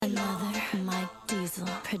another Mike Diesel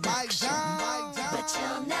production. But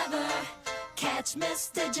you'll never catch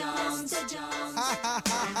Mr. Jones.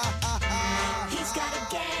 He's got a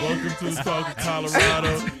game. Welcome to the Talk of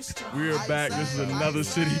Colorado. We are back. This is another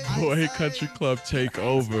City Boy Country Club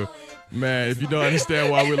takeover. Man, if you don't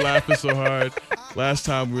understand why we're laughing so hard, last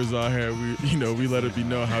time we was on here, we let it be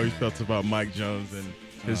known how he felt about Mike Jones and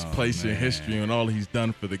his place in history and all he's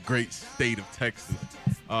done for the great state of Texas.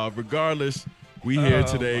 Regardless, we here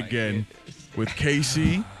today again with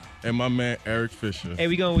KC and my man Eric Fisher. Hey,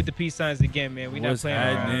 we going with the peace signs again, man. We not playing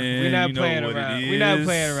around. We not playing around. We not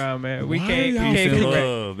playing around, man. We can't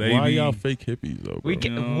love, baby. Why y'all fake hippies though, bro? We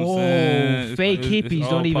can, You know what I'm saying? fake hippies it's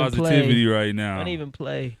don't even positivity play. right now. Don't even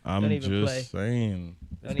play. I'm don't even just saying.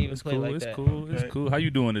 Don't even It's play cool. like It's that. cool. It's cool. How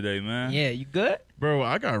you doing today, man? Yeah, you good? Bro,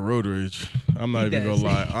 I got road rage. I'm not He even does.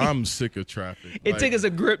 gonna lie. I'm sick of traffic. It took us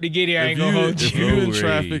a grip to get here. I ain't gonna hold If you. you're in Road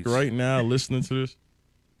traffic rage. right now listening to this,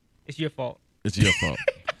 It's your fault. it's your fault.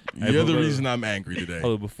 Hey, You're the but- reason I'm angry today.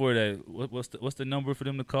 Oh, before that, what's the number for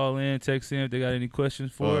them to call in, text in if they got any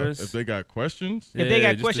questions for us? If they got questions, If they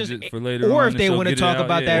got just questions, for later or on if and they so wanna get it talk out,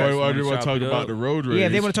 about yeah, that- or just they want to chop talk it about up. the road rage. Yeah,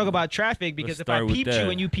 they want to talk about traffic because Let's if I start with peeped that. you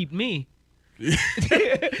and you peeped me,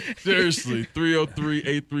 Seriously,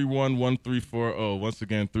 303-831-1340. Once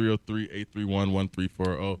again,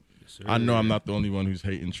 303-831-1340. I know I'm not the only one who's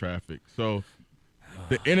hating traffic. So,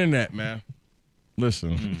 the internet, man.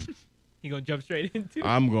 Listen, you gonna jump straight into it.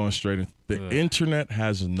 I'm going straight in. The internet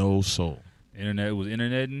has no soul. Internet was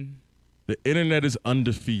interneting. The internet is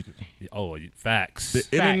undefeated. Oh, facts. The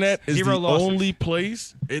internet is Zero the losses. only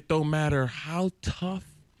place. It don't matter how tough,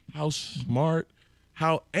 how smart,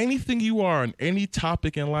 how anything you are on any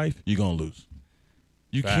topic in life, you're gonna lose.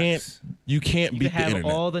 You Facts. can't You beat can the have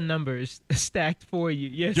internet. all the numbers stacked for you.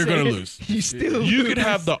 Yes, You're gonna lose. You still You lose. could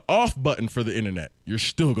have the off button for the internet. You're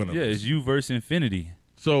still gonna Yeah, lose. it's you versus infinity.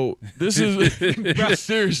 So this is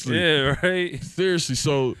seriously. Yeah, right. Seriously.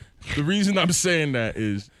 So the reason I'm saying that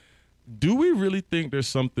is, do we really think there's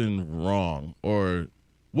something wrong, or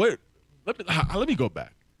what? Let me go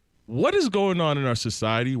back. What is going on in our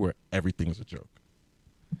society where everything's a joke?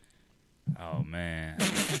 Oh man,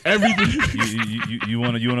 Everything, you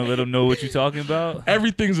wanna let them know what you're talking about?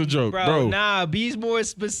 everything's a joke, bro. Nah, be more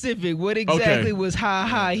specific. What exactly was he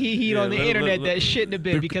on the let- internet let- that shouldn't have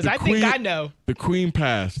been? the- Because the I think queen- I know. The queen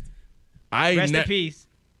passed. Rest in peace.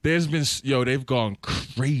 There's been they've gone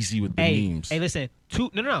crazy with the memes. Hey, listen.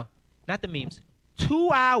 No, not the memes.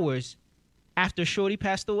 2 hours after Shorty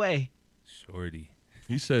passed away. Shorty.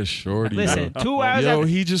 He says shorty. Listen, yo. 2 hours Yo, after.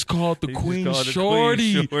 he just called the He just queen called the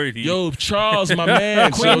shorty. queen shorty. Yo, Charles, my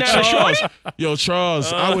man. Queen not a Charles. Yo,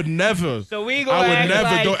 Charles, I would never. So we gonna I would act never.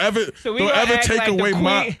 like, Don't ever take like away the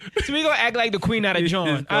my. queen. So we gonna act like the queen not a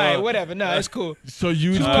John. All right, whatever. No, it's cool. So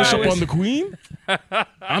you 2 push up hours. on the queen?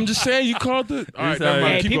 I'm just saying you called the. All right, This never how-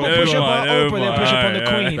 mind. Hey, Keep people going. push up on Never Oprah, then mind. push up on the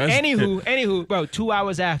All right, queen. That's- Anywho, bro, 2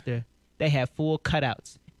 hours after, they had full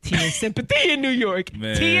cutouts. Tea and sympathy in New York.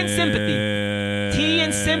 Man. Tea and sympathy. Tea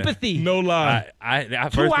and sympathy. No lie. I 2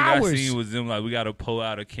 first thing I hours. seen was them like, we gotta pull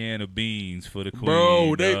out a can of beans for the queen.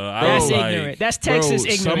 Bro, they- I That's was like, ignorant. That's Texas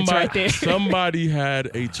Bro, ignorance right there. Somebody had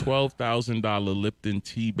a $12,000 Lipton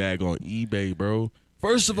tea bag on eBay, bro.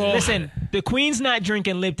 First of all, Listen, the queen's not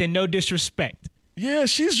drinking Lipton. No disrespect. yeah,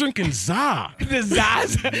 she's drinking Za. The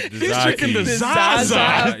Zaza. She's drinking the The Zaza.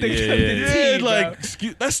 Zaza. The Yeah, tea, like bro.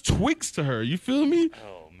 that's Twix to her. You feel me?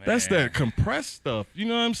 Oh man, That's that compressed stuff. You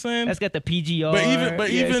know what I'm saying? That's got the PGR.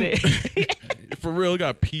 But Yeah, even say- for real,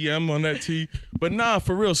 got PM on that tea. But nah,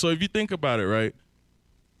 for real. So if you think about it, right?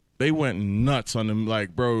 They went nuts on them.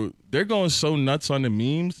 Like, bro, they're going so nuts on the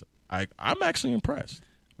memes. I'm actually impressed.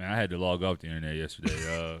 man, I had to log off the internet yesterday.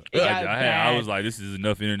 It got I bad. was like, this is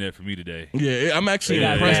enough internet for me today. Yeah, I'm actually It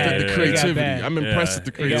got impressed bad. at the It got creativity. bad. I'm impressed at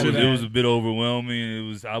the got creativity. bad. It was a bit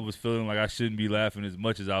overwhelming. I was feeling like I shouldn't be laughing as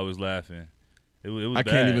much as I was laughing. It was I bad.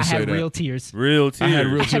 can't even I say had that. real tears. Real tears. I had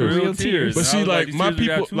real tears. Real tears. But I see, was like these my tears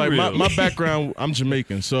got people, too like real. my background, I'm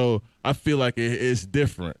Jamaican, so I feel like it's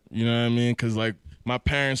different. You know what I mean? Because like my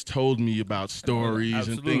parents told me about stories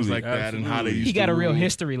and things Absolutely, like that, and how they absolutely. used He got to a real rule.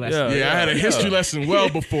 history lesson. Yeah, I had a history lesson well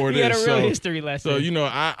before He this. had a real so, history lesson. So you know,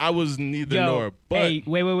 I was neither Yo, nor. But hey,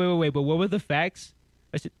 wait. But what were the facts?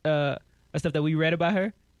 Stuff that we read about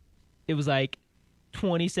her? It was like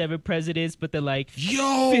 27 presidents, but they're like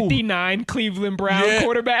yo, 59 Cleveland Brown Yeah.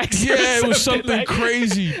 quarterbacks. or yeah, it was something like-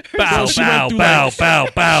 crazy. Bow, Bro, she went bow, through, bow, like, bow,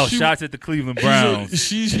 bow. she- Shots at the Cleveland Browns.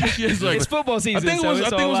 She has like It's football I season. think it so was it's I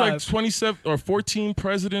think it all was like live. 27 or 14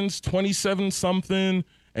 presidents, 27 something,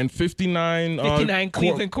 and 59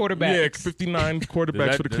 Cleveland quarterbacks. Yeah, 59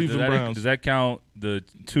 quarterbacks for the Cleveland Browns. Does that count the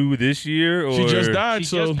 2 this year? Or She just died, She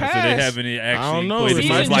so just So passed. they haven't actually. I don't know. played The it.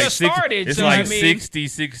 season It's like just started, It's so like I mean- 60,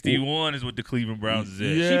 61 is what the Cleveland Browns is at.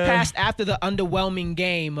 Yeah. She passed after the underwhelming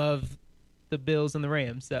game of the Bills and the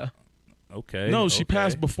Rams. So Okay. No, she okay.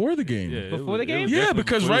 passed before the game. Yeah, it Before was- the it game? was Yeah, definitely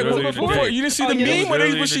because before right early in the before day. you didn't see Oh, the yeah, it meme was when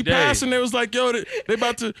early when in she the day. passed and they was like, yo, they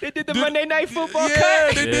about to. they did the Monday Night Football Yeah,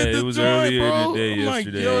 cut. they Yeah, did it the was joint, earlier in bro. the day I'm like,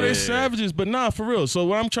 yesterday. yo, they Yeah. savages. But nah, for real. So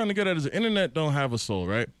what I'm trying to get at is the internet don't have a soul,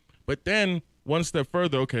 right? But then one step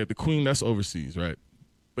further, okay, the Queen, that's overseas, right?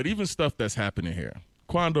 But even stuff that's happening here,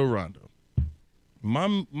 Quando Rondo,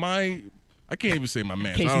 my, I can't even say my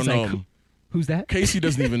man. I Casey's don't know like, him. Who's that? Casey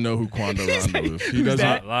doesn't even know who Quando Rondo is. He who's doesn't.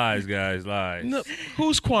 that? Lies, guys, lies. No,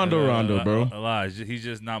 who's Quando Rondo, bro? Lies. He's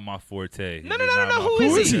just not my forte. No. Who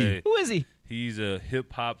is he? Who is he? He's a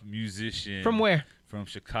hip hop musician. From where? From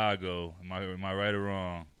Chicago. Am I right or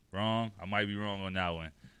wrong? Wrong? I might be wrong on that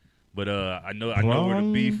one. But I know where the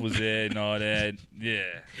Wrong? beef was at and all that. Yeah.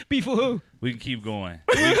 Beef with who? We can keep going.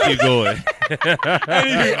 We can keep going.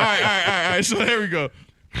 Anywho, all right. So here we go.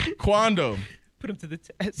 Quando. Put him to the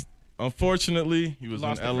test. Unfortunately, he was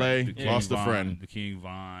Lost in a L.A., friend. lost a Vine, friend. The King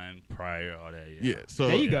Vine, Pryor, all that. Yeah, so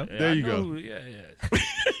There you go. There you go. Yeah.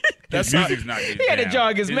 That's His how- music's not getting He had to jammed.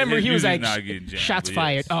 jog his memory. He was music's like, not getting jammed, shots but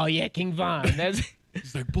fired. yes. Oh, yeah, King Von. That's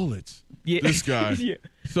He's like bullets. yeah. This guy. yeah.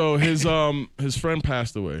 So his friend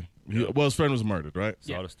passed away. His friend was murdered, right?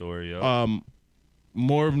 Saw the story, yo.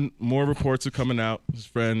 More reports are coming out. His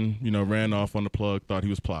friend, ran off on the plug, thought he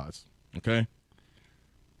was Plies. Okay.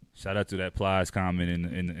 Shout out to that Plies comment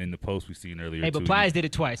in the post we seen earlier. Hey, but too. Plies did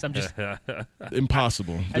it twice. I'm just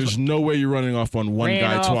Impossible. There's no way you're running off on one ran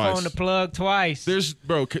guy off twice. on the plug twice. This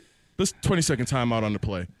 20-second timeout on the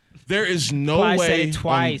play. There is no Plies said way it on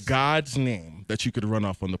twice. God's name that you could run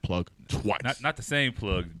off on the plug twice. Not the same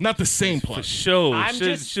plug. Not the same For plug. sure. I'm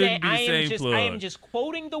just saying, Shouldn't be the same plug. I am just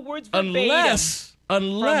quoting the words verbatim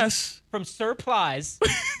Unless from Sir Plies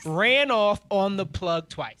ran off on the plug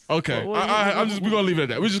twice. okay, we're gonna leave it at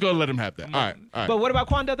that. We're just gonna let him have that. All right. But what about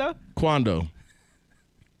Quando though? Quando.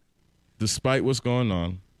 Despite what's going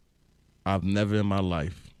on, I've never in my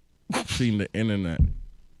life seen the internet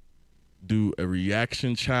do a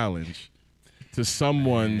reaction challenge to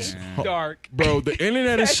someone's Dark. Bro, the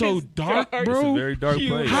internet is so is dark, dark. bro. It's a very dark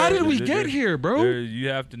place. How did we get here, bro? You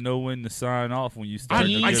have to know when to sign off when you start to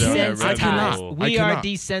get out that Desensitized. rabbit cannot. hole. We I are cannot.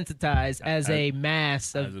 desensitized as a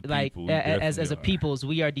mass of as a like people, we as a definitely are. peoples.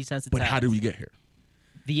 We are desensitized. But how did we get here?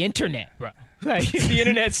 The internet, bro. Like the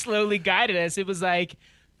internet slowly guided us. It was like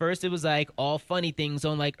first it was like all funny things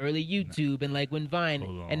on like early YouTube and like when Vine,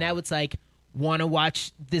 Hold on. and now it's like want to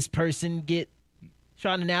watch this person get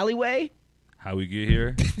shot in an alleyway. How we get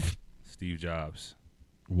here? Steve Jobs.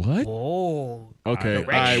 What? Oh, Okay, all Direct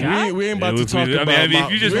right. shot? We ain't about It to was- talk I mean, about.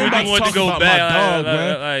 if you just we ain't really about want to talk go about back, my dog, like-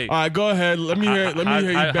 man. like- All right, go ahead. Let me hear you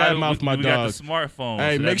badmouth my we got dog. the smartphone.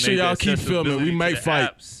 Hey, so make that sure made y'all the keep filming. We accessibility might to the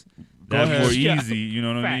fight. apps Go That's ahead. more Yeah. easy. You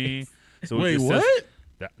know what I mean? So Wait, the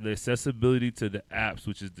what? The accessibility to the apps,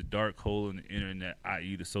 which is the dark hole in the internet,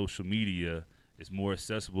 i.e., the social media, is more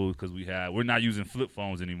accessible because we're not using flip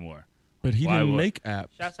phones anymore. But he Why didn't would- make apps.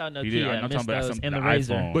 shouts out He did. Nokia. I'm Missed talking about those some, and the the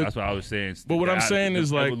Razor. iPhone. But- That's what I was saying. but what I'm saying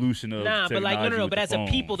is, like- evolution of Nah, but like no. technology But with as the a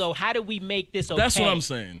people phones. though, how do we make this okay? That's what I'm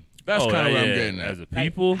saying. That's Oh, kind of what I'm yeah, getting at. as a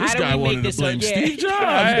people. How This do guy we wanted make to this blame yeah. Steve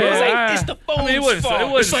Jobs, It bro. was like it's the phone's I mean, it wasn't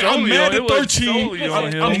fault. It's like I'm solely mad on- at it wasn't 13. solely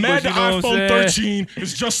on him, I'm mad but the you know what I'm iPhone saying? 13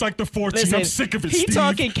 is just like the 14. Listen, I'm sick of it, he Steve.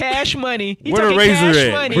 talking cash money. He Where the talking razor cash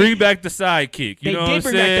at? money. Bring back the sidekick. You They know did what I'm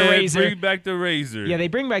bring back the saying? razor. Bring back the razor. Yeah, they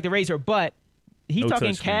bring back the razor, but he No talking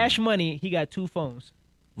touchscreen. cash money. He got 2 phones.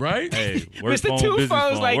 Right? Hey, work Mr. phone, Two business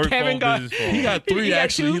phones phone, like work Kevin phone, got- business phone. He got 3 He got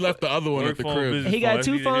actually. 2 He left the other one Work at the phone, crib. business He got phone. That's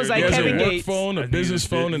 2 neither phones here like He has nor Kevin a there. work Gates. phone, a That's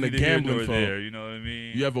business neither- phone, and a neither here gambling nor phone. there, you know what I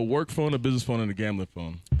mean? You have a work phone, a business phone, and a gambling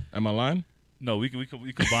phone. Am I lying? No, we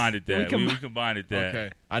combined it that. We combined it that. Okay.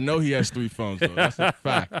 I know he has 3 phones, though. That's a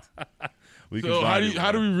fact. We So combined how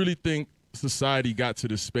it, do man. we really think society got to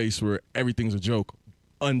this space where everything's a joke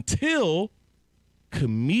until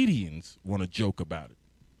comedians want to joke about it?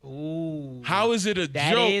 Ooh. How is it a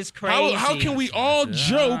That joke? is How crazy. can we all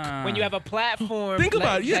joke? When you have a platform. Think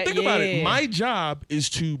about it. Yeah, that- think about it. yeah. My job is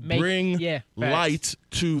to bring facts. light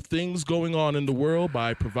to things going on in the world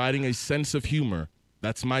by providing a sense of humor.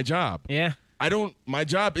 That's my job. Yeah. My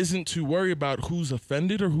job isn't to worry about who's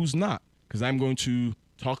offended or who's not, because I'm going to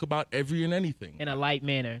talk about every and anything In a light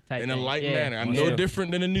manner type in a thing. light Yeah. manner. I'm no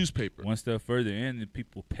different than a newspaper. One step further in, the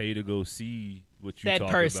people pay to go see what you That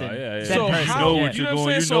talk person. about. Yeah, yeah. That So person. You how, know Yeah. what you you're know what I'm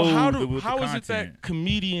going. saying? You So know how the how is it content. that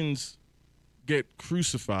comedians get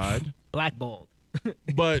crucified, Blackballed.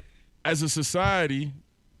 but as a society,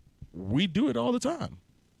 we do it all the time.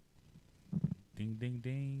 Ding, ding,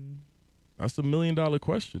 ding. That's $1 million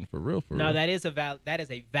question for real. No, that is a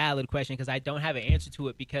valid question because I don't have an answer to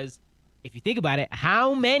it because if you think about it,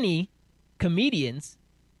 how many comedians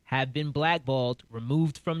have been blackballed,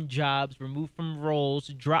 removed from jobs, removed from roles,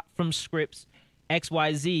 dropped from scripts,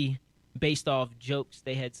 XYZ, based off jokes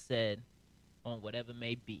they had said on whatever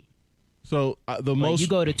may be. So You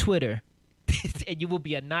go to Twitter and you will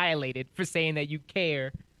be annihilated for saying that you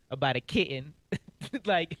care about a kitten.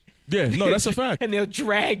 Like, yeah, no, that's a fact. And they'll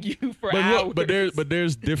drag you for hours. But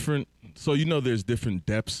there's different. So there's different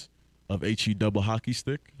depths of HE double hockey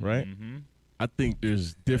stick, right? Mm-hmm. I think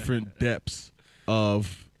there's different depths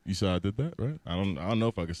of. You saw I did that, right? I don't know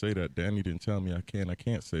if I can say that. Danny didn't tell me I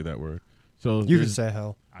can't say that word. So you can say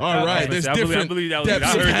hell. All right, there's different depths I heard of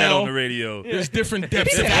that hell on the radio. There's different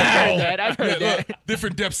depths of hell. I've heard that.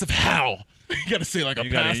 Different depths of hell. You gotta say like a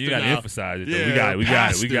pastor. You gotta now. emphasize it. Though. Yeah, We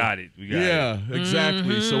got it. Yeah,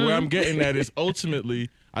 exactly. Mm-hmm. So where I'm getting at is ultimately,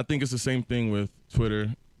 I think it's the same thing with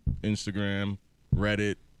Twitter, Instagram,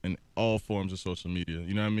 Reddit, and all forms of social media.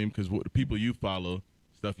 You know what I mean? Because what the people you follow,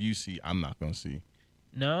 stuff you see, I'm not gonna see.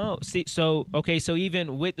 No. See, so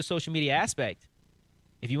even with the social media aspect,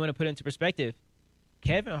 if you want to put it into perspective,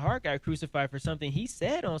 Kevin Hart got crucified for something he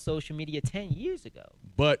said on social media 10 years ago.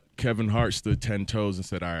 But Kevin Hart stood 10 toes and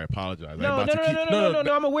said, I apologize. No,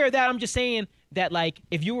 I'm aware of that. I'm just saying that, like,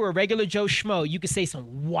 if you were a regular Joe Schmo, you could say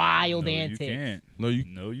some wild antics. You can't. No,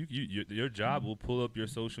 your job will pull up your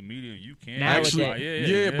social media. You can't.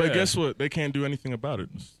 Nowadays. But guess what? They can't do anything about it.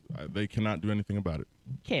 They cannot do anything about it.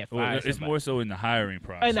 Can't fire It's somebody. more so in the hiring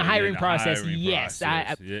process. In the hiring process, yes.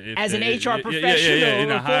 process. As an HR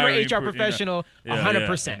professional, a former HR professional,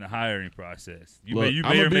 100%. In the hiring process. You Look,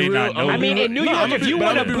 may or may not know. I mean, in New York, if you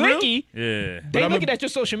want a blicky, yeah. they looking at your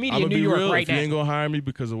social media in New York right now. If you ain't going to hire me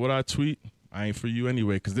because of what I tweet, I ain't for you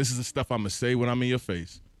anyway, because this is the stuff I'm going to say when I'm in your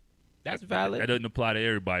face. That's valid. That doesn't apply to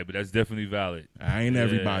everybody, but that's definitely valid. I ain't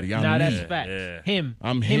everybody. I'm that's me. a fact. Yeah. Him.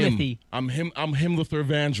 I'm him. Himothy. I'm him. I'm Himlither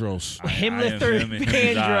Vandross. Himlither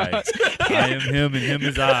Vandross. I am him and him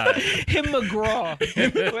is I. Him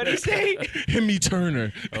McGraw. What do you say? Himmy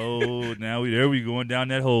Turner. Oh, now we going down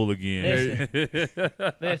that hole again.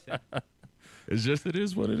 Listen. It's just it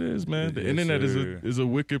is what it is, man. The Yes, internet sir. is a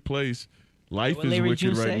wicked place. Life What is Larry wicked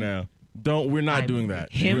June right say? now. We're not doing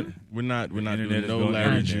that. him? We're not Internet doing is no going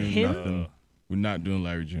Larry down. June Him? nothing. We're not doing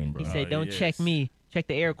Larry June, bro. He said, "Don't yes. check me. Check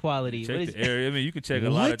the air quality." Check What is the area. I mean, you can check a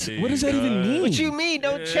lot of things. What does that even mean? What you mean?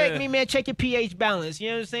 Don't check Yeah. me, man. Check your pH balance. You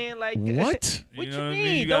know what I'm saying? Like What? What you know what I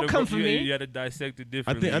mean? You Don't gotta come go- for you, me. You got to dissect it I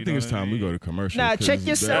differently. think it's time we go to commercial. Nah, 'cause check that-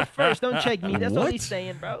 yourself first. Don't check me. That's all What? he's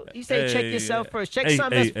saying, bro. He said check yourself first. Check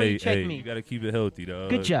something that's free. Check me. You got to keep it healthy, dog.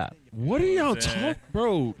 Good job. What are y'all saying?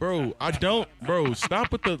 talking, bro? I don't, bro.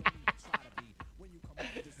 Stop with the.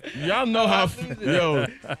 Y'all know how, yo.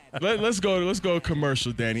 Let's go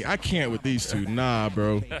commercial, Danny. I can't with these two, nah,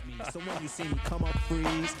 bro. So when you see me come up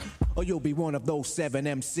freeze, or you'll be one of those 7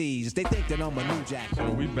 MCs. They think that I'm a new jack. So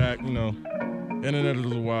we back, Internet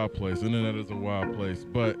is a wild place.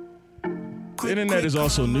 But the internet is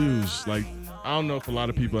also news. Like, I don't know if a lot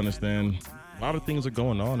of people understand. A lot of things are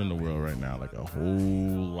going on in the world right now, like a whole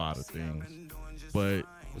lot of things. But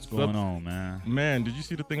What's going on, man? man, did you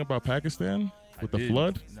see the thing about Pakistan with the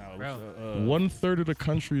flood? No, Bro. 1/3 of the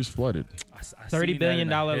country is flooded. I $30 seen billion that in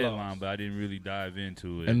the loss. headline, but I didn't really dive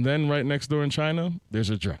into it. And then right next door in China, there's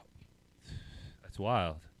a drought. That's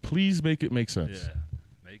wild. Please make it make sense. Yeah,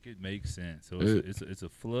 make it make sense. So it's a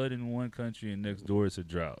flood in one country, and next door it's a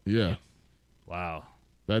drought. Yeah. Wow.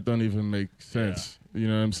 That don't even make sense. You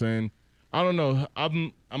know what I'm saying? I don't know.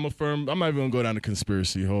 I'm not even gonna go down the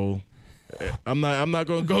conspiracy hole. I'm not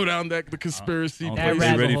gonna go down the conspiracy. I That don't think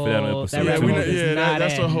place. we're ready for that rabbit hole- episode. that Yeah, rabbit hole does not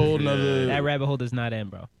that's a end. whole nother. That rabbit hole does not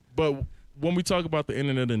end, bro. But when we talk about the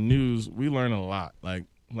internet and news, we learn a lot. Like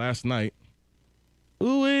last night,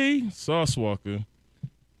 Sauce Walker.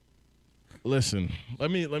 Listen, let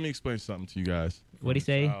me explain something to you guys. What'd he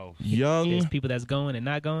say? Wow. There's Young people that's going and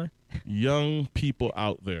not going. people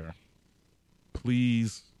out there,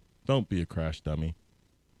 please don't be a crash dummy.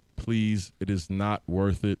 Please, it is not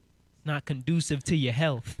worth it. Not conducive to your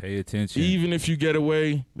health. Pay attention. Even if you get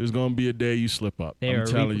away, there's gonna be a day you slip up. There I'm are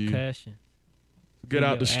telling you. repercussions. Get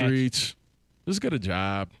out the Legal action. streets. Just get a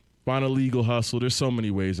job. Find a legal hustle. There's so many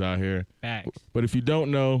ways out here. Facts. But if you don't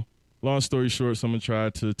know, long story short, someone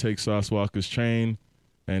tried to take Sauce Walker's chain,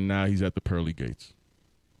 and now he's at the pearly gates.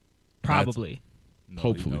 Probably. No,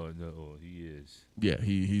 Hopefully. No, he is. Yeah,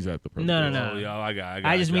 he's at the Pro No, Bowl. no, no. Oh, yo, I got.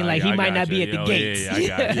 I just mean like he might not be at the gates. Yeah, I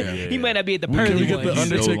got you. Yeah, He might not be at the Can pearly we get the ones. He's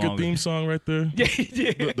no Undertaker longer- theme song right there?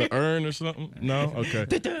 The urn or something? No? Okay.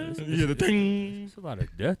 Yeah, the thing. There's a lot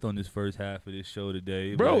of death on this first half of this show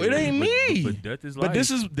today. Bro, but- it ain't me. But death is life. But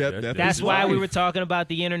this is death. That's is why we life. were talking about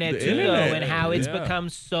the internet The too, internet, though, and how it's yeah. become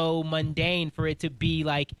so mundane for it to be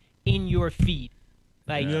like in your feed.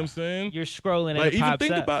 Like You know what I'm saying? you're scrolling and Like, it even pops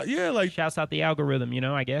think up. about, like, Shouts out the algorithm,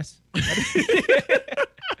 I guess.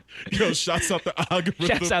 yo, shouts out the algorithm.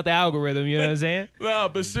 Shouts out the algorithm, you know what I'm saying? Nah,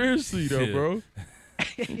 but seriously though, Yeah. bro.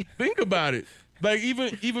 Think about it. Like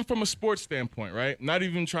even from a sports standpoint, right? Not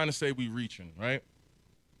even trying to say we reaching, right?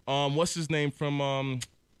 What's his name from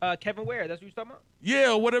Kevin Ware, that's what you're talking about?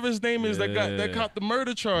 yeah, or whatever his name is that Yeah. caught the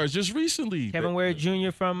murder charge just recently. Kevin Ware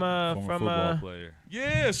Jr. from Former football player.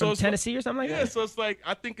 Yeah, so from it's Tennessee or something like yeah, that. so it's like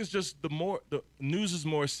I think it's just the news is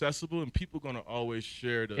more accessible and people gonna always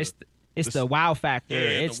share the It's the wow factor. Yeah,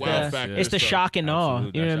 the it's wow the factor it's the stuff. shock and awe.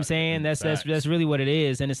 Absolutely. You know what I'm That's saying? facts. That's really what it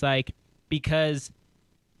is. And it's like because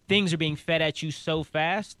things are being fed at you so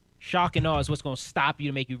fast, shock and awe is what's going to stop you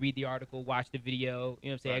to make you read the article, watch the video. You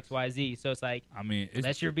know what I'm saying? Facts. X, Y, Z. So it's like I mean,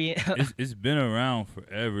 unless you're being it's been around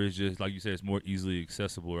forever. It's just like you said, it's more easily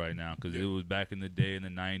accessible right now because it was back in the day in the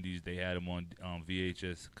 '90s. They had them on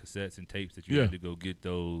VHS cassettes and tapes that you Yeah. had to go get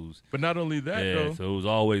those. But not only that Yeah, though, so it was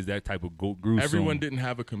always that type of gruesome. everyone didn't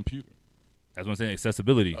have a computer. That's what I'm saying.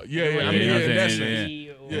 Accessibility. Yeah, I mean, you know what yeah, I'm in saying? that Yeah, sense.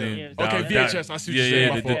 Yeah. Yeah. Okay, VHS, I see what yeah, you're saying, yeah,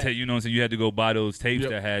 my the fault. tape, you know what I'm saying? You had to go buy those tapes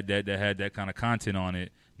Yep. that had that kind of content on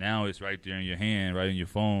it. Now it's right there in your hand, right in your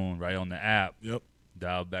phone, right on the app. Yep.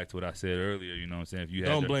 Dial back to what I said earlier. You know what I'm saying? If you had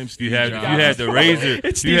Don't the, blame if Steve you had, Jobs. If you had the razor, It's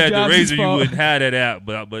if Steve you had the Jobs' razor, you fault. wouldn't have that app.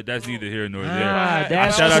 But that's neither here nor there.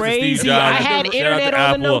 that's Shout out to Steve crazy. Jobs. I had Shout out to internet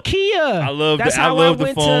on the Apple. Nokia. I love That's I how love I the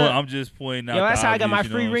went phone. to- I'm just pointing out. Yo, that's the how I got my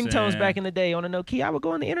obvious, free you know what I'm ringtones saying? back in the day on the Nokia. I would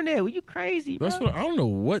go on the internet. Were you crazy, bro? That's what I don't know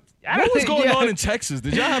what I what don't- was going yeah. on in Texas.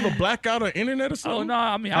 Did y'all have a blackout on internet or Oh something? no!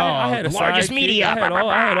 I mean, I had a largest sidekick. media. I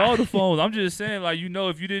had all the phones. I'm just saying, like,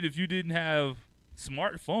 if you didn't have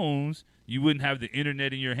smartphones, you wouldn't have the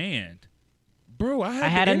internet in your hand. Bro, I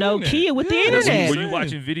had the a internet. Nokia with the Yeah, that's what I'm internet. Were you saying.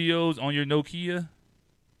 watching videos on your Nokia?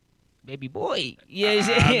 Baby boy. Yeah,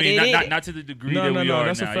 I mean, it- not to the degree No, that no, we no, are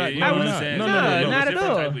that's a now. fact. You No, know what no, I'm saying? no, no, It was not a at different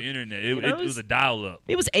all. type of internet. know, It was a dial-up.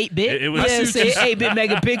 It was 8-bit. It was- yeah, I see what say you- 8-bit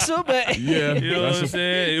megapixel, but Yeah. You know what I'm that's a-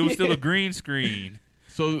 saying? It was still a green screen.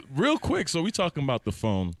 So real quick, so we talking about the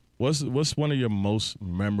phone. What's one of your most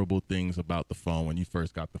memorable things about the phone when you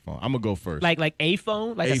first got the phone? I'm gonna go first. like a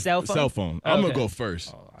phone, like a cell phone. Cell phone. Oh, I'm gonna okay. go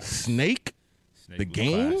first. Snake. Snake The was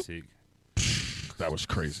game? classic. That was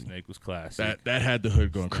crazy. Snake was classic. That had the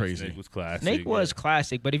hood going crazy. Snake was classic. Snake was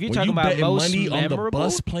classic, but if you're When talking you about betting most money on the memorable,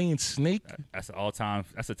 bus playing Snake, That's an all-time.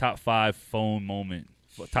 That's a top 5 phone moment.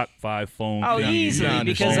 Top 5 phone. oh, thing in easily, Yeah,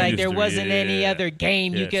 because phone like there history. wasn't any Yeah. other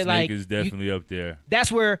game you Yeah, could Snake like. is definitely up there.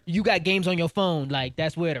 That's where you got games on your phone. Like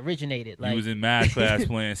that's where it originated. He Like was in math class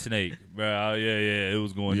playing Snake, bro. Oh, yeah, it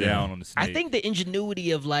was going Yeah. down on the Snake. I think the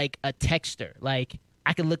ingenuity of like a texter, like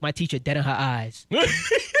I could look my teacher dead in her eyes.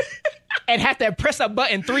 And have to press a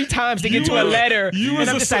button 3 times to get to a letter. You and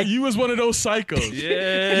I'm was just like, you was one of those psychos.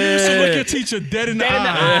 Yeah. You used to look your teacher dead in the Dead in the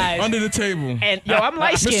eye, eyes. under the table. and yo, I'm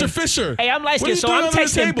light skinned. Mr. Fisher. Hey, I'm light What are skinned, you so doing I'm under the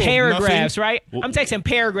texting table? paragraphs, Nothing. right? I'm texting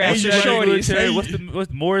paragraphs to Hey, shorties. Hey,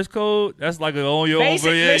 What's Morse code? That's like on your Basic-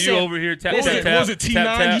 over. Yeah, listen, you over here tap listen. tap tap. Was it T9?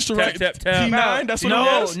 tap, tap, You used to tap, write tap, tap. T9? That's what it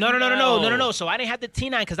No, was? no. So I didn't have the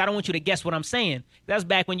T9 because I don't want you to guess what I'm saying. That was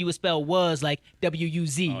back when you would spell was like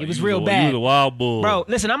WUZ. Oh, It was you real You bad. was a wild bull, Bro,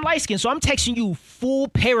 listen, I'm light skinned, so I'm texting you full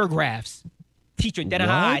paragraphs. Teacher dead in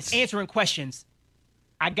her What? eyes, answering questions.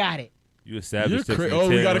 I got it. You a savage. You're texting crazy. a Oh,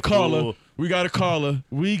 we got a 10, caller. fool. We got a caller.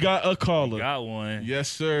 We got a caller. Got one. Yes,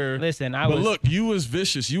 sir. Listen, But look, you was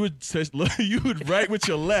vicious. You would you would write with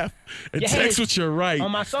your left and Yes. text with your right,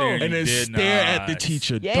 on my soul. Staring and then Dead in the stare at the eyes.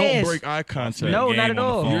 teacher. Yes. Don't break eye contact. No, game not at on the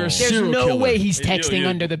all. phone. You're a There's serial no killer. way he's Yo, yo, texting yo.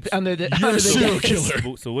 under the You're under a the serial desk.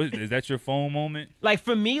 killer. So is that your phone moment? Like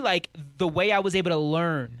for me, like the way I was able to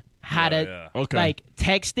learn how to Yeah. Okay. like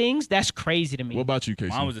text things, that's crazy to me. What about you, Casey?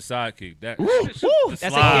 Mine was a sidekick. That Woo, the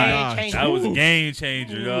that's slide. a game changer. That was a game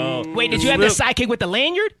changer, yo. Wait, did you have the sidekick with the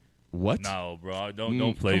lanyard? what? No, bro.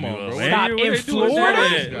 Don't play come me. on, with bro. a Stop. lanyard. In What they doing Florida?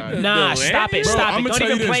 with that? Nah, The stop it, lanyard? Bro, stop I'ma it. Don't tell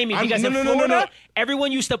you even this. play me I'm- because no, in no, no, no, Florida, no.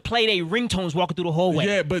 everyone used to play their ringtones walking through the hallway.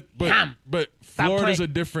 Yeah, but Ham. Stop Florida's playing.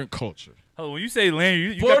 a different culture. Oh, when you say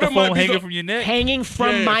lanyard, you Florida got the might phone be hanging the- from your neck. Hanging from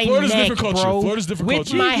Yeah, my Florida's neck, different culture. bro. Florida's different with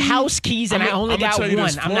culture. my house keys, and I only got one.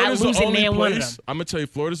 I'm not losing man one of them. I'm gonna tell you,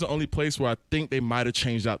 Florida's the only place where I think they might have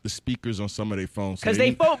changed out the speakers on some of their phones. Because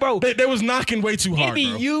they phone, bro. They was knocking way too It'd hard, be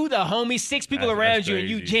bro. you, the homie, 6 people That's around you, and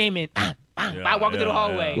you crazy. jamming. By walking through the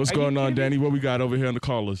hallway. What's Are you going on, kidding me? Danny? What we got over here on the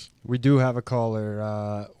callers? We do have a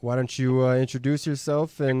caller. Why don't you introduce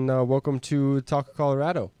yourself and welcome to Talk of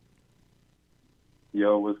Colorado.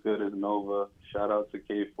 Yo, what's good? It's Nova. Shout out to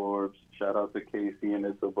K Forbes. Shout out to Casey and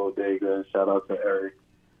It's a Bodega. And shout out to Eric.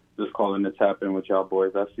 Just calling to tap in with y'all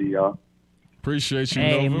boys. I see y'all. Appreciate you,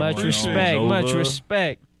 Hey, Nova. much Appreciate respect. you. Much Nova.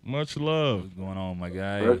 respect. Much love. What's going on, my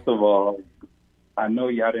guy? First of all, I know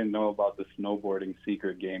y'all didn't know about the snowboarding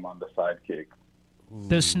secret game on the Sidekick.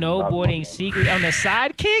 The snowboarding secret on the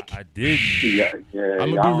sidekick? I did. Yeah.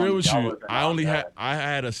 I'm gonna be real with you. wasn't I on only that.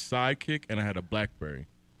 had a sidekick and I had a BlackBerry.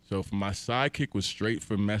 So for my sidekick was straight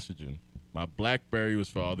for messaging. My BlackBerry was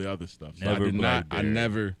for all the other stuff. So Never I did not. I BlackBerry.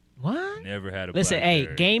 never. What? Never had a Listen, hey,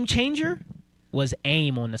 BlackBerry. Game Changer was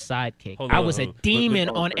AIM on the sidekick. Hold I on, was a hold on. demon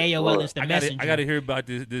Look, on look, AOL look. Instant I gotta, Messenger. I gotta hear about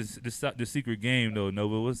this secret game though,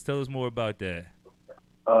 Nova. Tell us more about that.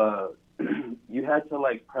 You had to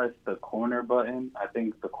like press the corner button. I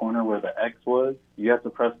think the corner where the X was. You have to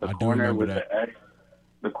press the I do corner remember with that. the X,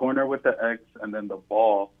 the corner with the X, and then the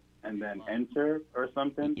ball, and then enter or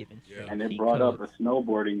something. And it brought up a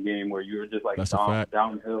snowboarding game where you were just like That's a fact.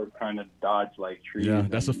 downhill trying to dodge like trees. Yeah,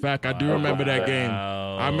 that's a and- fact. I do remember that game.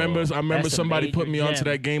 I remember That's a somebody major put me onto gem.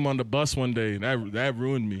 that game on the bus one day. That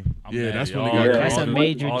ruined me. I'm Yeah, mad that's at when it y'all. got That's crazy. a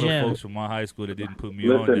major all gem. the folks from my high school that didn't put me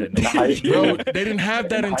Listen, on in that. high school, Bro, they didn't have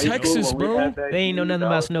that in high school, Texas, when we bro. had that They ain't know game, nothing that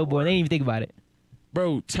about was- snowboarding. They didn't even think about it.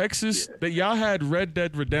 Bro, Texas, y'all had Red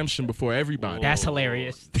Dead Redemption before everybody. That's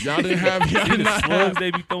hilarious. Y'all didn't have. Y'all See did the not slugs have.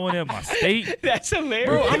 they be throwing at my state. That's hilarious.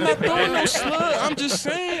 Bro, I'm not throwing no slug. I'm just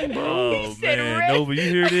saying, bro. Oh said man, red. Nova, you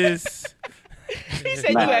hear this? He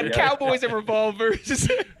said Nah, you had yeah. cowboys and revolvers.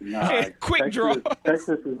 Nah, Quick Texas, draw.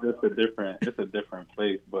 Texas is just it's a different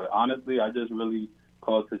place. But honestly, I just really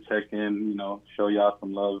called to check in, show y'all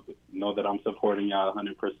some love, know that I'm supporting y'all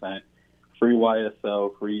 100%. Free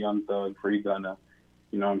YSL, free Young Thug, free Gunna.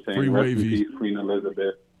 You know what I'm saying? Free Rest in Wavy. peace, Queen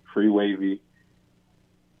Elizabeth, free Wavy.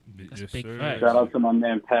 Yes, a big sir. fact. Shout out to my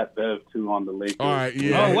man Pat Bev, too, on the Lakers. All right,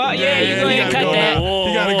 yeah. Oh, wow, yeah, you go ahead and gotta cut go that. now.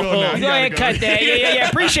 You gotta go now. Go You ahead and gotta cut go. that. Yeah.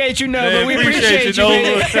 Appreciate you, Nova. Man, We appreciate appreciate you, you,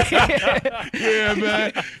 Nova. Yeah,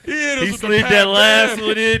 man. Yeah, He slid that last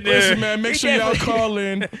one in there. Listen, man, make sure y'all call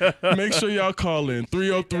in. Make sure y'all call in.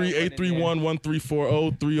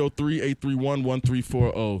 303-831-1340,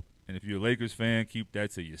 303-831-1340. And if you're a Lakers fan, keep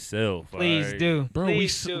that to yourself. Please all right? do. Bro,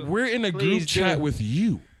 Please do. we're in a Please group chat do. with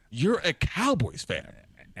you. You're a Cowboys fan.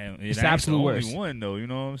 And It's it ain't absolute the worst. only one though. You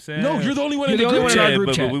know what I'm saying? No, you're the only one You're in the the only group one in our chat. group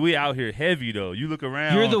but chat. we out here heavy though. You look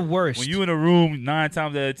around. You're the worst. When you in a room 9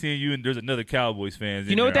 times out of 10, there's another Cowboys fans.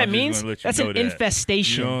 You in know what there. that I'm just means? gonna let you That's know an that.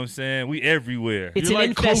 infestation. You know what I'm saying? We everywhere. It's You're an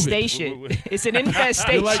like COVID. infestation. It's an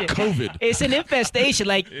infestation. You're like COVID. It's an infestation.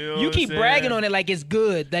 Like You know you what keep I'm bragging saying? on it like it's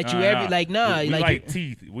good that you ever like nah We like, like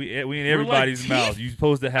teeth. We in like everybody's teeth? mouth. You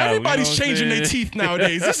supposed to have. Everybody's you know what I'm changing their saying? teeth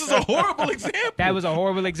nowadays. This is a horrible example. that was a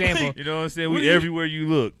horrible example. You know what I'm saying? What We do you- everywhere you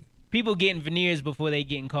look. People getting veneers before they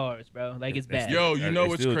get in cars, bro. Like it's bad. Yo, you know It's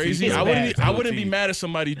what's still crazy? teeth. I It's wouldn't. bad. I wouldn't be Teeth. mad at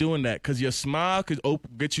somebody doing that because your smile could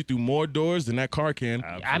get you through more doors than that car can.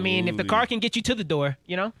 I mean, if the car can get you to the door,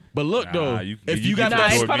 you know. But look though, you can- if you you can got get Nah, to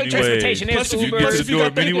that, it's door public many transportation. ways. There's Plus, if you Uber. get to There's the door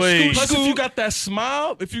Uber, many there's ways. plus if Scoot. you got that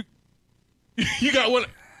smile, if you got one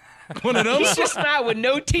of them. He's just not with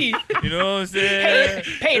no teeth. You know what I'm saying?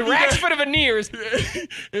 Paid racks for the veneers.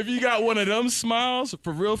 If you got one of them smiles,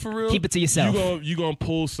 for real, Keep it to yourself. You gonna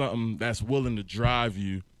pull something that's willing to drive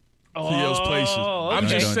you to those places. Oh, I'm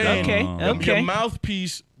okay. just saying. Okay, Your okay.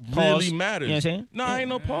 mouthpiece Pause. really matters. You know what I'm saying? No, ain't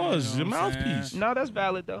no pause. Your You know what I'm mouthpiece. saying? No, that's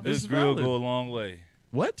valid though. This is Good grill valid. go a long way.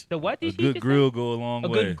 What? The what A did you good just grill go a long say?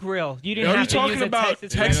 A way. good grill. You didn't Are you have to talking use a about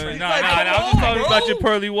Texas. Texas? word. Nah, Like, I'm just come on, talking about bro. your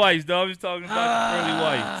pearly whites, dog. I'm just talking about your pearly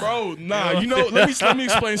whites. Bro, nah, you know, let me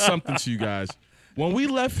explain something to you guys. When we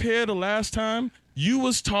left here the last time, you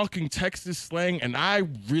was talking Texas slang, and I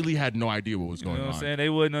really had no idea what was You going know what I'm on. saying?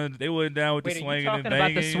 They wasn't down with Wait, the are you swinging talking and about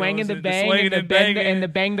banging. the you know swing what and the I'm saying? bang swinging and the and bang banging, and the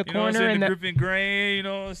bang the you know what I'm corner saying? and the the gripping grain. You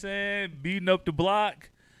know what I'm saying? Beating up the block.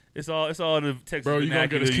 It's all the Texas Bro, you gonna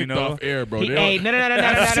get us vernacular, you kicked know? off air, bro. Hey, no. FCC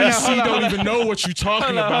Hold on, don't hold on. even know what you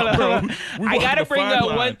talking Hold on, about, hold on, bro. hold on. We I walking gotta the bring fine up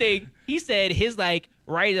line. one thing. He said his like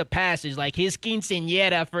rite of passage, like his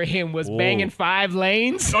quinceañera for him was Whoa. banging 5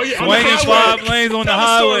 lanes. Oh, yeah, on the Swinging highway. 5 lanes on the Tell the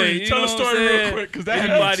highway. story. You Tell know the what I'm story real saying? quick, 'cause that had me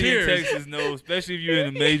in Everybody in tears. Texas knows, especially if you're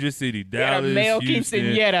in a major city, Got a Dallas, male Houston. quinceañera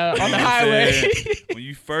on You the know what I'm highway. saying? When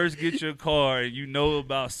you first get your car, you know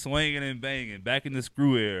about swinging and banging back in the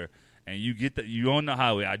screw era. and you on the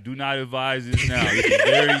highway. I do not advise this now. This is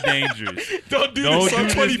very dangerous. Don't do this on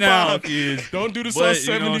 25. Now, kids. Don't do this But, on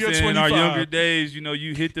 70 or 25. In our younger days,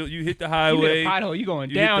 you hit the You hit highway. a pothole, you going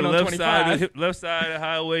You down hit the on left 25. left side of the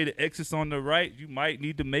highway. The exit's on the right. You might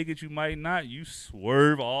need to make it. You might not. You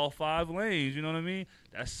swerve all 5 lanes. You know what I mean?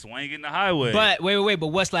 That's swinging the highway. But wait. But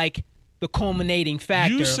what's like the culminating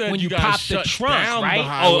factor You said when you you gotta pop the shut trunk, down the right?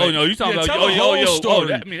 highway. Oh no, you talking Yeah, about tell the whole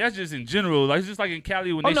story. I mean, that's just in general. Like it's just like in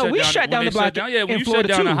Cali when Oh, they no, shut we down. shut down when the they block shut down, yeah, when in you Florida,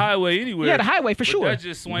 shut down too. the highway anywhere. Yeah, the highway for But sure. That's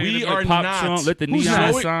just swinging. We Let are the pop not. trunk, let the who's neon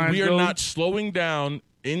slowing- signs We are go. not slowing down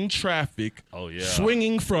in traffic. Oh, yeah.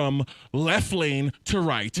 Swinging from left lane to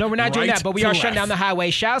right. No, we're not doing right that, but we to are shutting down left. the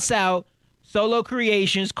highway. Shouts out Solo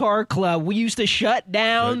Creations Car Club. We used to shut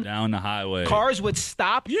down. the highway. Cars would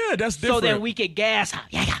stop. Yeah, that's So different. then we could gas.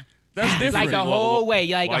 Yeah. That's different. Like the whole way,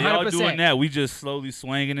 like While y'all 100%. doing that, we just slowly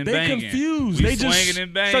swinging and They banging. confused. We They just- swinging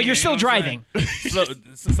and banging. So you're still you know what I'm driving.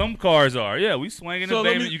 saying? Some cars are. Yeah, we swinging So and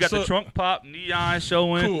let banging. me- You got the so- trunk pop, neon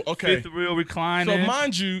showing. Cool, okay. Fifth wheel reclining. So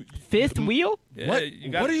mind you, Fifth wheel? Yeah, what you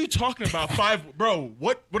got- what are you talking about? 5, bro.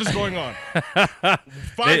 What is going on?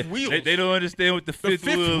 5 wheels. They don't understand what the The fifth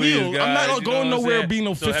fifth wheel wheel. is, I'm not guys, you going know what I'm nowhere saying? being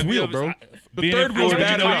no So fifth have you wheel, ever- bro. The being third in wheel's Florida,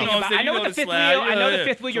 bad you know enough. what I'm saying? I know You what the fifth slide, wheel- I know the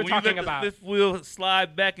fifth wheel So you're when you let talking the about. Fifth wheel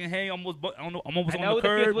slide back and hang almost I on know the what the fifth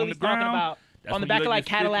curb wheel on the he's talking ground. about. That's On the when you back let of like your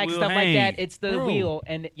fifth Cadillacs, wheel stuff like hang. that, it's the Bro. wheel.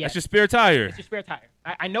 And yeah, That's your spare tire. it's your spare tire.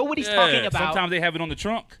 I know what he's Yeah, talking about. Sometimes they have it on the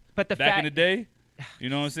trunk. But the back fact- in the day, you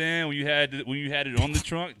know what I'm saying? When you had it on the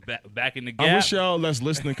trunk, back in the gap. I wish y'all that's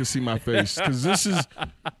listening could see my face because this is.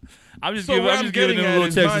 I'm just So giving, what I'm I'm just giving getting them a at little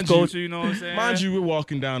is, Texas mind you- culture. You know what I'm saying? Mind you, we're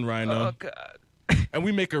walking down Rhino, Oh God. and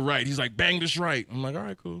we make a right. He's like, "Bang this right." I'm like, "All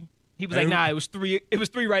right, cool." He was like, nah, it was three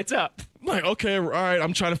rights up. I'm like, okay, all right.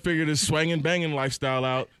 I'm trying to figure this swinging banging lifestyle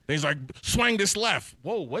out. Then he's like, swing this left.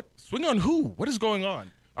 Whoa, what? Swing on who? What is going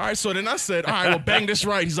on? All right, so then I said, all right, well, bang this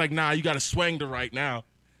right. He's like, nah, you got to swing the right now.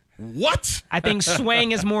 What? I think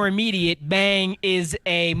swing is more immediate. Bang is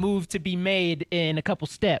a move to be made in a couple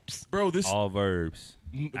steps. Bro, this All verbs.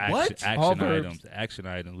 what? All Action verbs. items. Action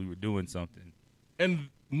items. We were doing something. And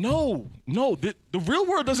no, the real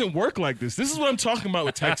world doesn't work like this. This is what I'm talking about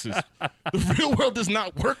with Texas. The real world does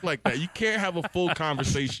not work like that. You can't have a full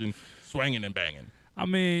conversation swinging and banging. I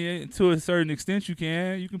mean, to a certain extent, you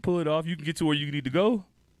can. You can pull it off. You can get to where you need to go.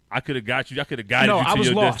 I could have got you. I could have guided No, you to I was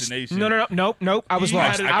your lost. destination. Nope. I was He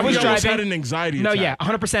lost. had a- I was he almost driving. had an anxiety No, attack. yeah,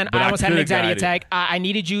 100%. But I I almost had an coulda anxiety got it. attack. I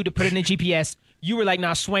needed you to put it in the GPS. You were like,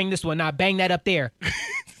 nah, swing this one. Nah, bang that up there.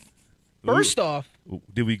 First off,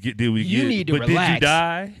 Did we get? You need to but relax. Did you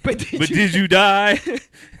die? But did you die?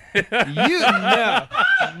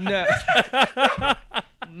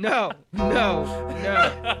 No.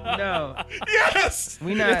 Yes.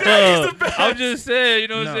 We not. I'm just saying, you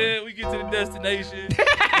know what I'm saying? We get to the destination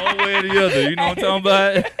one way or the other. You know what I'm talking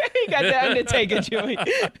about? He got the Undertaker joint.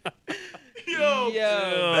 Yo,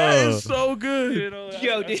 Yo, that is so good. You know,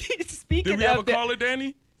 speaking Did we have a of that, caller,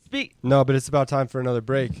 Danny? No, but it's about time for another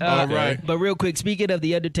break. All right. But real quick, speaking of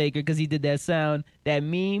the Undertaker, because he did that sound, that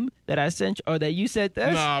meme that I sent you, or that you sent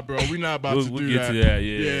us. Nah, bro, we're not about We'll to do get that. to that,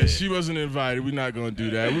 yeah. she wasn't invited. We're not gonna do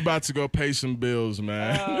that. We're about to go pay some bills,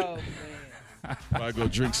 man. Oh, man. I go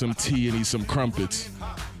drink some tea and eat some crumpets.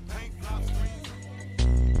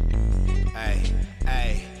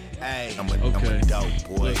 Hey, I'm Okay. a dope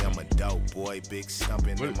boy. I'm a dope boy. Big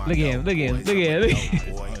stumping in my Look at him, dope look at him, boys. look at I'm a him.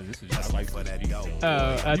 dope boy. This is just like For that dope.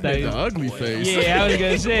 Oh, I thought The you. ugly face. Yeah, I was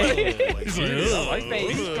gonna say. He's like,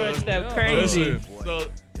 Face scrunched up crazy. Listen, so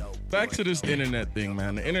back to this internet thing,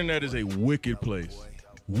 man. The internet is a wicked place.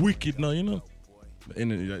 Wicked, no, you know. The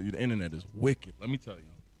internet is wicked. Let me tell you.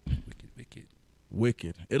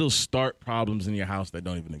 Wicked. It'll start problems in your house that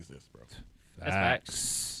don't even exist, bro. That's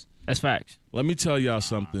facts. That's facts. Let me tell y'all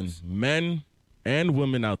something. Men and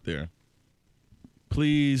women out there,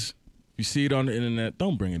 please, if you see it on the internet,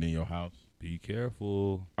 don't bring it in your house. Be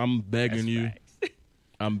careful. I'm begging you.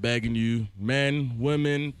 I'm begging you. Men,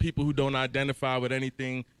 women, people who don't identify with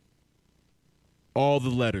anything, all the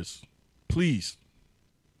letters. Please.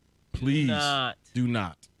 Please do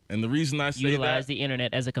not. And the reason I say Utilize that, the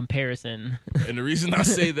internet as a comparison. and the reason I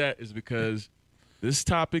say that is because this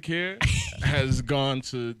topic here has gone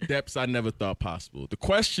to depths I never thought possible. The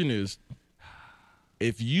question is,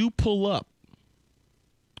 if you pull up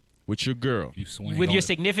with your girl, You swing With on your it.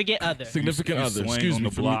 significant other. significant You other, swing excuse on me,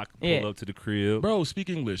 the for block, Yeah. pull up to the crib. bro, speak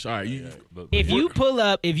English. All right, But If you pull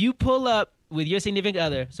up with your significant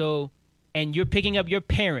other, and you're picking up your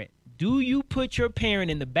parent, do you put your parent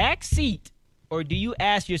in the back seat or do you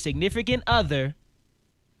ask your significant other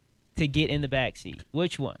to get in the back seat?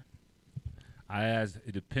 Which one? I asked,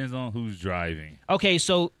 it depends on who's driving. Okay,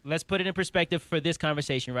 so let's put it in perspective for this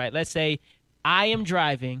conversation, right? Let's say I am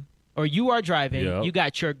driving or you are driving. Yep. You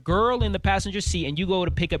got your girl in the passenger seat and you go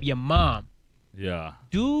to pick up your mom. Yeah.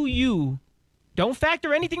 Don't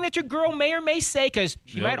factor anything that your girl may or may say because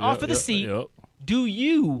she might offer the seat. Yep. Do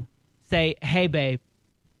you say, hey, babe,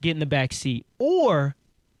 get in the back seat? Or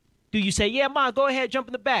do you say, yeah, mom, go ahead, jump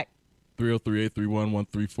in the back?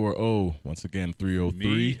 303-831-1340. Once again,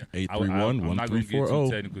 303-831-1340. I'm not going to get too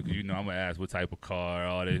technical because, I'm going to ask what type of car,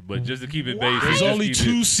 all this. But just to keep it basic. There's only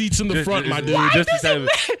 2 seats in the front, my dude.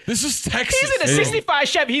 This is Texas. He's in a 65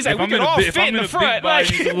 Chevy. He's like, we can all fit in the front.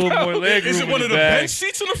 Like, a little more leg is it one of the bench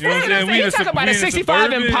seats in the front? You know what I'm saying? He's talking about a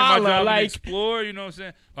 65 Impala. Like, Explorer, you know what I'm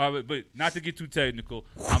saying? All right, but not to get too technical,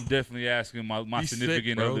 I'm definitely asking my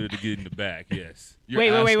significant other to get in the back, yes. Wait,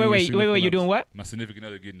 you're doing what? My significant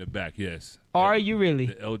other get in the back, yes. Are you really?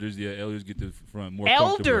 The elders get the front more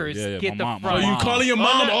Elders comfortable. get the front. Are you calling your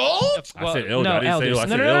mom old? I said elder. No, I didn't elders. say I No,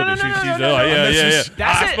 said no, no, elder. no, She's no, no, elder. no. Yeah.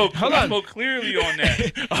 That's it. Hold I on. spoke clearly on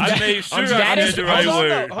that. I made sure That I is- used the right hold on,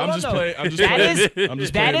 word. though. I'm just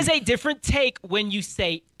playing. That is a different take when you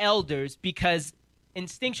say elders because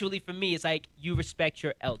instinctually for me it's like you respect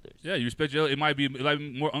your elders. Yeah, you respect your elder. It might be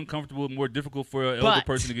more uncomfortable, more difficult for an elder But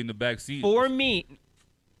person to get in the back seat. For me,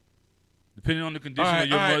 depending on the condition All of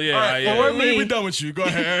your mother. right. For me- We're done with you. Go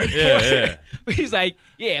ahead. Yeah. he's like,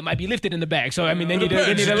 yeah, it might be lifted in the back, so I mean they need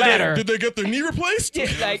Depends. a ladder. Did they get their knee replaced? Yeah,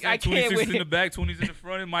 like I can't 26 wait. in the back, 20s in the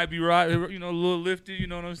front. It might be right, a little lifted. You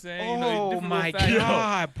know what I'm saying? Oh different my little factors.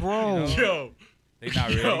 God, bro! Yo. They not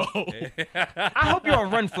ready. I hope you're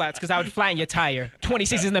on run flats because I would flatten your tire.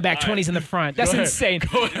 26 in the back, 20s in the front. That's ahead. insane.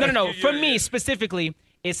 Go ahead. No. For me specifically,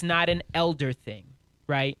 it's not an elder thing,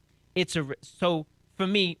 right? So for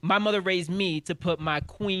me, my mother raised me to put my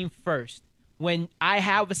queen first. When I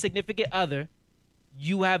have a significant other,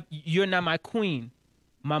 you're not my queen.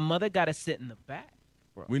 My mother got to sit in the back.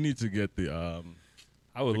 We need to get the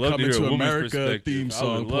I would love to Coming hear to a woman's America perspective. theme I song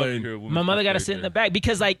would love to playing. hear a woman's My mother got to sit in the perspective. back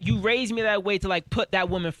because like you raised me that way to like put that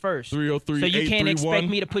woman first. 303-831. So you can't expect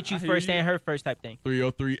me to put you I hear first you. and her first type thing.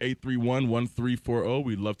 303-831-1340.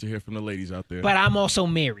 We'd love to hear from the ladies out there. But I'm also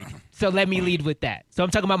married. So let me lead with that. So I'm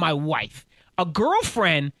talking about my wife. A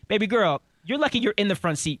girlfriend, baby girl, you're lucky you're in the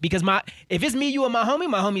front seat because if it's me, you, and my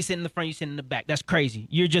homie sitting in the front, you sitting in the back. That's crazy.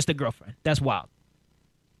 You're just a girlfriend. That's wild.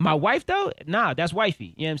 My wife, though, nah, that's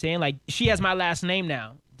wifey. You know what I'm saying? Like, she has my last name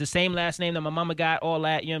now. The same last name that my mama got, all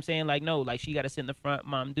that. You know what I'm saying? Like, no, like, she got to sit in the front.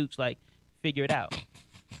 Mom Dukes, like, figure it out.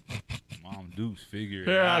 Mom Dukes, figure it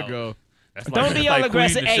Here out. I go. That's Don't be all Queen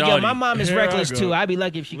aggressive. to Hey, yo, Shawty. my mom is Here I reckless, go. too. I'd be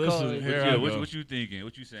lucky if she Listen, called. here Yeah, I what go. you thinking?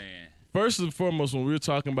 What you saying? First and foremost, when we were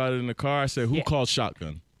talking about it in the car, I said, who Yeah. called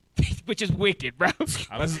shotgun? Which is wicked, bro.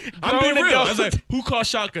 I'm Grown being real. I adults. was like, who called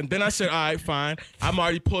shotgun? Then I said, all right, fine. I'm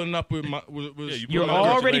already pulling up with my. You're pulling up with your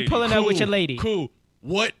already lady. pulling up with your lady. Cool.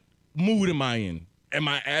 What mood am I in? Am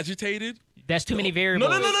I agitated? That's too many variables.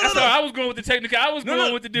 No. That's why I was going with the technical. I was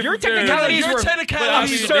going with the Your different technicalities Your were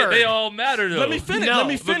technicalities, absurd. They all matter though. Let me finish. No. Let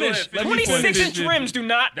me But go ahead, finish. finish. Let me 26 finish. inch rims do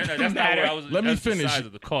not That's not matter. where I was. Let me that's the finish. size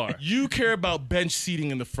of the car. You care about bench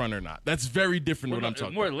seating in the front or not? That's very different than what I'm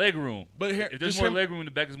talking more about. leg room. But here, If there's just more hear- leg room in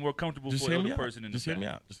the back, it's more comfortable Just for the hear me other out. person in the Just hear back. me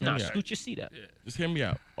out. Just hear Nah, me out. scoot your seat up. Just hear me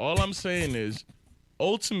out. All I'm saying is,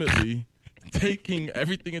 ultimately, taking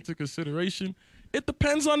everything into consideration, it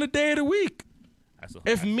depends on the day of the week. That's a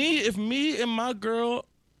If me and my girl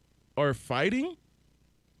are fighting,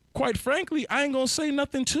 quite frankly, I ain't gonna say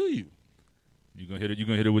nothing to you. You gonna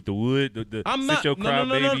hit her with the wood. The I'm sit not. your No.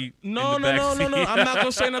 crybaby in the back seat. I'm not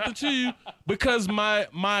gonna say nothing to you because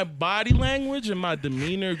my body language and my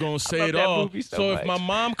demeanor gonna say love it that all. movie so So much. if my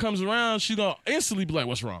mom comes around, she gonna instantly be like,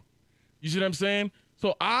 "What's wrong?" You see what I'm saying?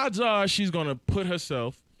 So odds are she's gonna put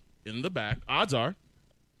herself in the back. Odds are,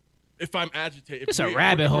 if I'm agitated, It's a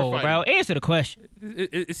rabbit hole, bro. Answer the question.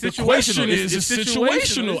 It's The situational. question is, it's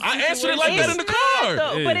situational. It's I answered it like situational. that in the car.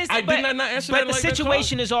 No, but it's, I but, did not answer but that the like that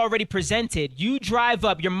situation is already presented. You drive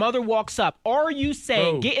up, your mother walks up. Are you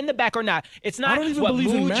saying Bro. get in the back or not? It's not I don't even what believe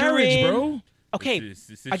in mood you're marriage, in. bro. Okay, It's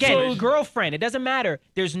again, situation. girlfriend. It doesn't matter.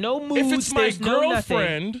 There's no moods. If it's my there's no nothing.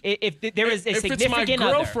 girlfriend, if there is a if significant it's my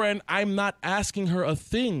other. girlfriend, I'm not asking her a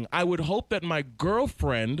thing. I would hope that my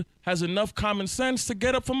girlfriend has enough common sense to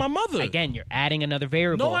get up for my mother. Again, you're adding another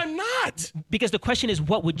variable. No, I'm not. Because the question is,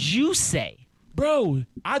 what would you say? Bro,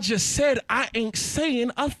 I just said I ain't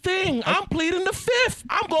saying a thing. I'm pleading the fifth.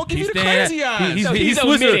 I'm going to give He's you the staying- crazy eyes. So he's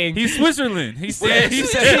Switzerland. omitting. He's Switzerland. He's staying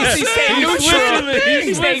neutral. Switzerland.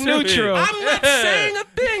 He's staying neutral. I'm not saying a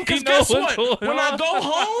thing because He knows guess what's what? going When I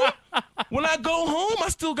on. go home, I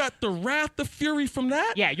still got the wrath, the fury from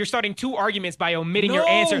that. Yeah, you're starting two arguments by omitting your No,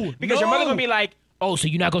 answer because your mother no. gonna be like, oh, so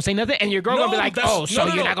you're not gonna say nothing? And your girl gonna be like, oh, so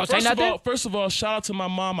you're not gonna say nothing? First of all, shout out to my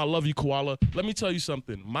mom. I love you, Koala. Let me tell you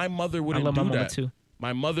something. My mother wouldn't love do my mama that. too.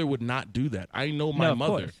 My mother would not do that. I know my No, of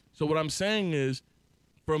mother. course. So what I'm saying is,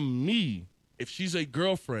 from me, if she's a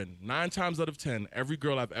girlfriend, 9 times out of 10, every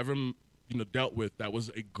girl I've ever dealt with that was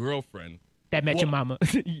a girlfriend That met your mama.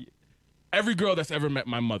 every girl that's ever met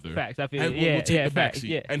my mother Facts. I feel will take the facts. backseat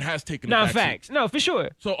Yeah. and has taken the No, backseat. facts. No, for sure.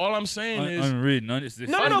 So all I'm saying is, Unwritten. No,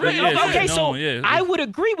 Unwritten, but yeah, okay, it's so known, yeah. I would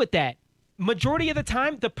agree with that. Majority of the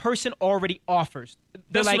time, the person already offers. They're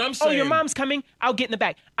That's like, what I'm oh, your saying. mom's coming. I'll get in the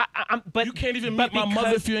back. But you can't even but meet my mother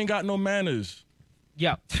because- if you ain't got no manners.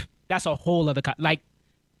 Yeah, that's a whole other like.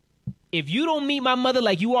 If you don't meet my mother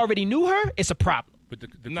like you already knew her, it's a problem. But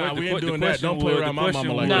Nah, we ain't the doing that. question Don't play was- around the my question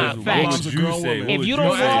mama like was, that. Nah, what facts. would Mom's a you grown say? woman. What If would you you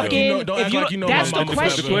don't say? walk in, Don't if act you like you know that's my the mama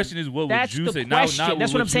question. The question is, what would That's you the say? question.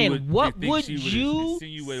 That's what I'm saying. What would she you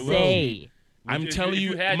insinuate? say? I'm telling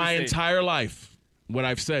you, my entire life, what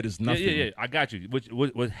I've said is nothing. Yeah. I got you.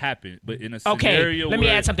 What happened? But in a Okay, scenario let me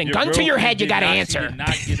where add something. your Gun to your girlfriend head, you did gotta not- answer. She did not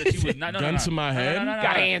get she was not, Gun to my head?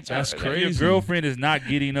 Gotta answer. That's Your crazy. girlfriend is not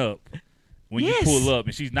getting up when Yes. you pull up,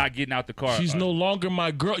 and she's not getting out the car. She's no longer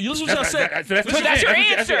my girl. You listen to what I said. So that's what So that's your you're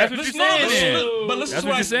saying. answer. That's what you're saying. then. But listen That's to what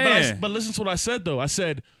what you're I saying. but listen to what I said though. I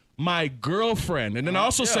said my girlfriend, and then I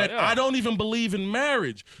also said yeah. I don't even believe in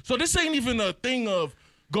marriage. So this ain't even a thing of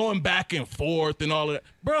going back and forth and all of that.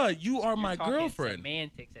 Bruh, you are my Talking girlfriend.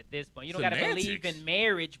 Semantics at this point. You don't gotta believe Semantics? in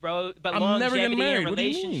marriage, bro. But I'm never longevity getting married. and What do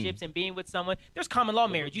you mean? relationships and being with someone. There's common law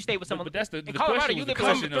marriage. You stay with someone. But that's the in the Colorado, question you was live the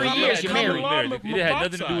with someone question for of 3 years. You're common married. law. married. It had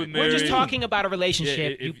nothing to do with We're marriage. We're just talking about a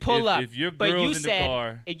relationship. Yeah, You pull up. if your but you girl's in the said,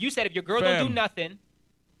 car- you said if your girl don't do Fam. nothing,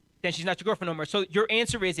 then she's not your girlfriend no more. So your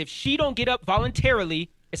answer is if she don't get up voluntarily,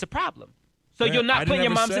 it's a problem. So you're not putting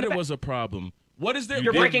your mom's in said the it back. was a problem. What is there?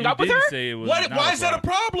 You're breaking up with didn't her? say it was What? not Why is that a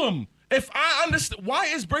problem. problem? If I understand, why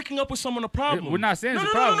is breaking up with someone a problem? We're not saying no,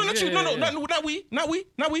 it's no, a no, problem. No,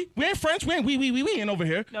 not we. We ain't friends. We ain't over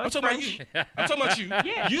here. No, I'm it's talking French. about you. I'm talking about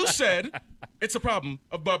you. Yeah. You said it's a problem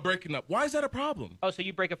about breaking up. Why is that a problem, Oh, so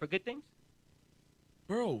you break up for good things?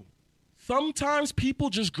 bro? Sometimes people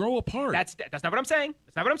just grow apart. That's not what I'm saying.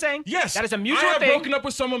 That's not what I'm saying. yes. That is a I mutual have thing. broken up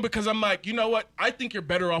with someone because I'm like, you know what? I think you're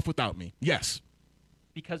better off without me. Yes.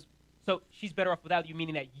 Because so she's better off without you,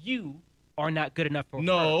 meaning that you are not good enough for her.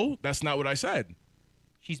 No, that's not what I said.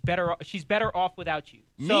 She's better off without you.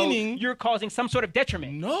 So Meaning- you're causing some sort of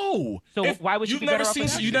detriment. No. So If why would she you've be never better off seen?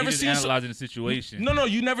 without You you? never You're just seen? analyzing the situation. No,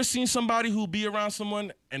 you never seen somebody who be around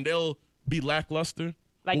someone and they'll be lackluster.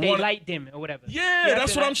 Like Who they wanna- light dim or whatever. Yeah,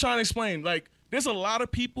 that's what like- I'm trying to explain. Like, there's a lot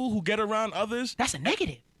of people who get around others, That's a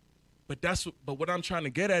negative. but what I'm trying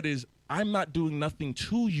to get at is I'm not doing nothing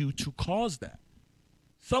to you to cause that.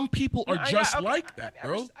 Some people are just like that,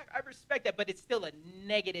 bro. I respect that, but it's still a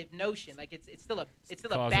negative notion. Like it's still a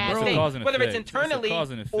Cause bad and- thing. cause and Whether it's effect. It's a internally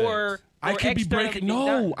cause and effect. or I could be externally breaking. being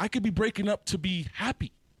done. No, I could be breaking up to be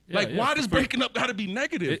happy. Like, yeah, why does for- breaking up got to be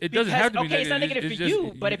negative? It doesn't Because, have to be okay, it's not negative It's for just-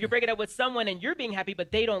 you, but if you're breaking up with someone and you're being happy,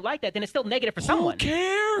 but they don't like that, then it's still negative for someone. Who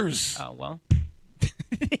cares? Oh well.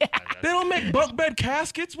 They don't make bunk bed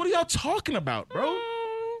caskets. What are y'all talking about, bro?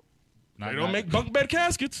 They don't make bunk bed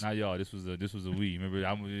caskets. Not y'all. This was a we. Remember,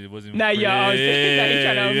 it wasn't. Not y'all. Yeah, Now you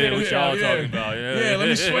trying to omit what it. y'all Yeah. talking about? Yeah, let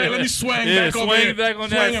me swing Yeah, back over swing here. back on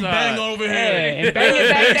that Swing and bang side. over here. Hey, and bang it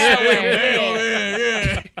back that Bang over way.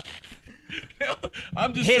 here, yeah.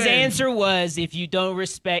 I'm just His saying. answer was if you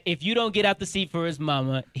don't get out the seat for his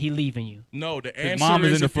mama, he leaving you. No, the answer His mom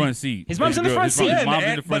is in the if you- front seat. His mom's in the girl- front his seat. mom- Yeah, His mom's in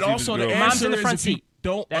and the front but seat. also with the his girl. Mom's in the answer front is if you seat.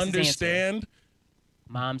 don't That's his answer. understand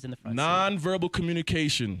Mom's in the front seat. nonverbal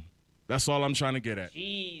communication. That's all I'm trying to get at.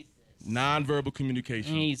 Jesus. Nonverbal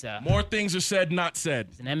communication. Jesus. More things are said, not said.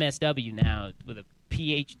 It's an MSW now with a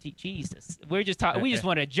PhD. Jesus. We're just talking. We just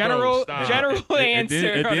want a general stop.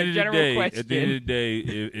 answer on a general question. At the end of the day,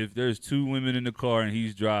 if there's two women in the car and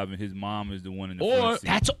he's driving, his mom is the one in the front seat.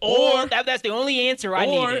 That's all. That's the only answer I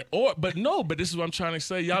needed. But this is what I'm trying to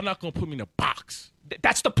say. Y'all not gonna put me in a box.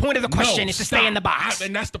 That's the point of the question. No, is to stop. stay in the box.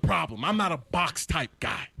 And that's the problem. I'm not a box type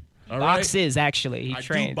guy. All right? Boxes actually. He I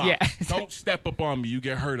trains. do box. Yeah. Don't step up on me. You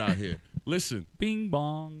get hurt out here. Listen. Bing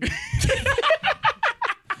bong.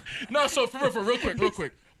 No, so for real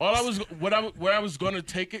quick. All I was where I was gonna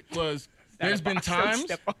take it was there's been times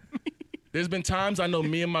I know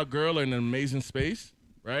me and my girl are in an amazing space,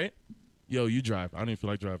 right? Yo, you drive. I don't even feel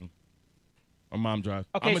like driving. My mom drives.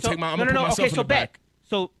 Okay, I'm gonna so take my I'm gonna put myself okay, in so the back.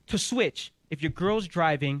 So to switch, if your girl's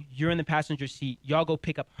driving, you're in the passenger seat. Y'all go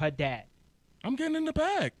pick up her dad. I'm getting in the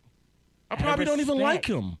back. I Out of probably don't even like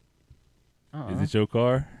respect. him. Is it your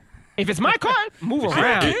car? If it's my car, move don't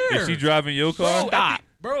around. care. Is she driving your car? Stop.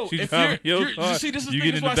 Bro, She if driving you're your car. see, this is You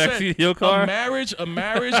the get thing. in This is the what I back said. seat of your car? A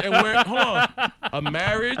marriage, and where? Hold on, a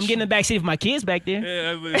marriage. I'm getting in the backseat of my kids back there.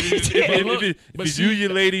 Yeah, but if it's you, your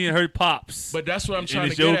lady, and her pops. But that's what I'm trying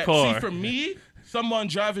it's to your get at. car. See, for me, someone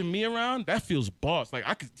driving me around, that feels boss. Like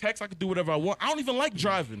I could text, I could do whatever I want. I don't even like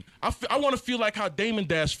driving. I want to feel like how Damon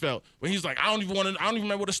Dash felt when he's like, I don't even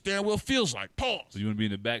remember what a steering wheel feels like. Pause. So you want to be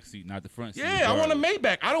in the back seat, not the front seat. Yeah, I want a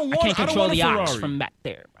Maybach. I don't I want. can't I don't control want a the Ferrari. aux from back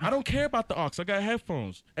there. I don't care about the aux. I got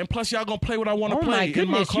headphones, and plus y'all gonna play what I want to Oh play my in my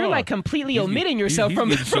goodness, car. you're like completely omitting yourself from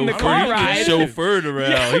getting the chauffeured. car He's ride. getting chauffeured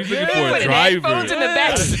around. He's looking for a Putting driver. headphones in the back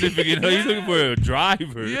That's seat. significant. He's looking for a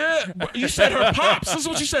driver. Yeah, but you said her pops. This is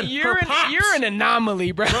what you said. You're her pops. you're an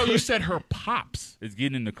anomaly, bro. Bro, you said her pops. It's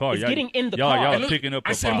getting in the car. It's Y'all- getting in the y'all, car. Y'all And look, picking up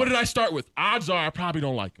I a said, pop. what did I start with? Odds are I probably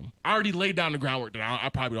don't like him. I already laid down the groundwork that I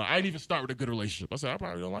probably don't. I didn't even start with a good relationship. I said I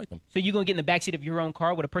probably don't like him. So you gonna get in the backseat of your own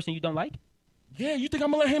car with a person you don't like? Yeah, you think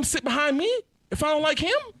I'm gonna let him sit behind me if I don't like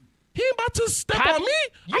him? He ain't about to step Pop- on me.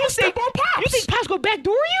 You I'm gonna step think- on Pops. You think Pops go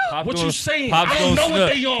backdoor you? Pops What gonna- you saying? Pops I don't gonna know what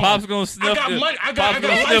snuff- they on. Pops gonna I snuff got the- money. I Pops got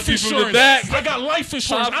gonna life snuff you from the insurance. back. I got life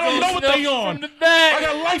insurance. Pops I don't know gonna what snuff they you on. from the back. I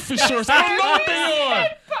got life insurance. I don't know what they on.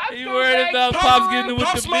 You worried about Pops getting with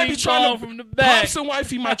Pops the might be big trying ball to from the back. Pops and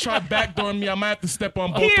wifey might try backdooring me. I might have to step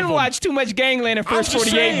on both He of didn't them. watch too much Gangland in I'm First just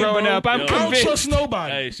 48 saying, growing bro. up. I'm Yo. I don't convinced. trust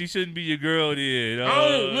nobody. Hey, she shouldn't be your girl then. I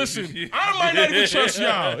don't, listen, I might not even trust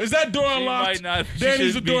y'all. Is that door She unlocked? might not. She Danny's the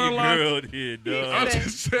shouldn't be door your unlocked. girl then, dog. I'm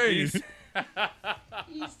just saying.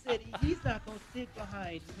 He said he's not gonna sit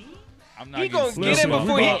behind me. I'm not He getting gonna snuffed get him by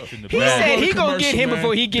before he. Pops in the He back. said he Go to gonna get commercial, him man.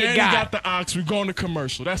 before he get Danny got. got the ox. We're going to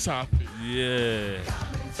commercial. That's how I feel. Yeah.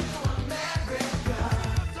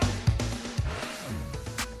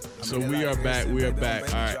 So we are back. We are back.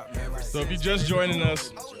 All right. So if you're just joining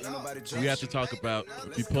us, we have to talk about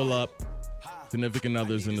if you pull up, significant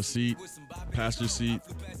others in the seat, passenger seat,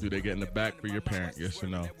 do they get in the back for your parent? Yes or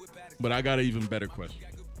no? But I got an even better question.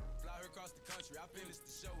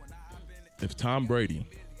 If Tom Brady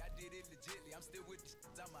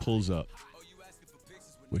pulls up,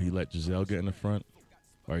 would he let Giselle get in the front,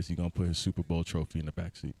 or is he gonna put his Super Bowl trophy in the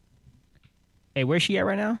back seat? Hey, where's she at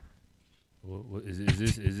right now? What, is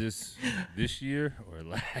this year or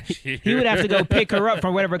last year? He would have to go pick her up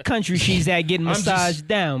from whatever country she's at, getting I'm just- massaged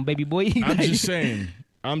down, baby boy. I'm just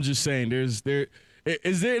saying. Is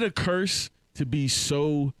there a curse to be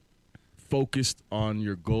so focused on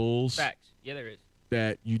your goals Facts. Yeah, there is.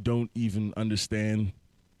 that you don't even understand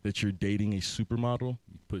that you're dating a supermodel?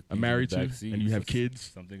 Put I'm these married in the to, back seat. and you have kids?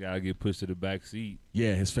 Something gotta get pushed to the back seat.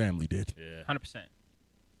 Yeah, his family did. Yeah, 100%.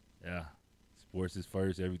 yeah. Sports is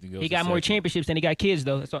first. Everything else. He is got more second. championships than he got kids,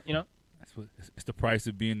 though. That's all, you know. That's what. It's the price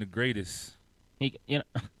of being the greatest. You know,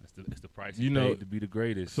 It's the price You you know- paid to be the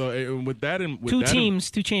greatest. So with that, in, with two that in- teams,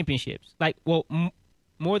 two championships. Like, well,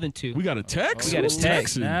 more than two. we got a text. We got a What's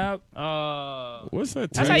text. texting? Snap. What's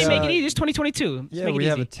that? That's Text? how you make Yeah. it easy. It's 2022. Let's Yeah, make it we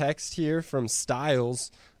have easy. a text here from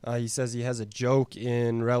Styles. He says he has a joke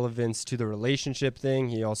in relevance to the relationship thing.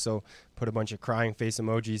 He also put a bunch of crying face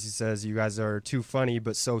emojis. He says you guys are too funny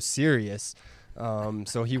but so serious.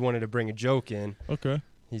 So he wanted to bring a joke in. Okay.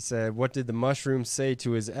 He said, what did the mushroom say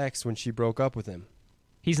to his ex when she broke up with him?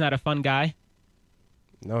 He's not a fun guy.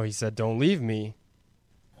 No, he said, don't leave me.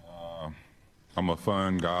 I'm a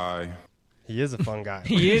fun guy. He is a fun guy.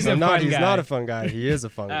 He is No, a not, fun he's guy. not a fun guy. He is a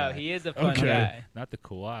fun Oh, guy. he is a fun Okay. guy. Not the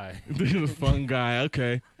Kawhi. This is a fun guy.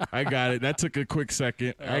 Okay, I got it. That took a quick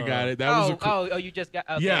second. I got it. That was a quick, You just got.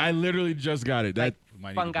 Okay. yeah. I literally just got it. That Like, We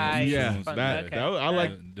might Fun need to guy. do yeah. some Fun- That, okay. that I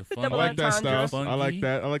like. the The I double like that entendre. style. I like Funky.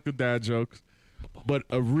 that. I like the dad jokes. But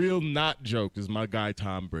a real not joke is my guy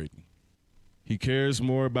Tom Brady. He cares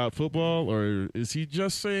more about football, or is he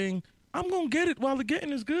just saying, "I'm gonna get it while the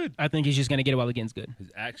getting is good"? I think he's just gonna get it while the game's good.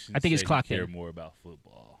 His actions. I think it's say clocked he care in. more about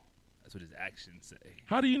football. That's what his actions say.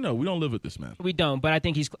 How do you know? We don't live with this man. We don't, but I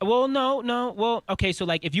think he's. Well, no. Well, okay. So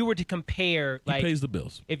like, if you were to compare, He like, pays the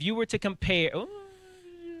bills. if you were to compare,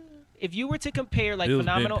 if you were to compare, like, Bills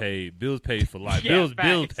phenomenal. been paid. Bills paid for life. Yeah, Bills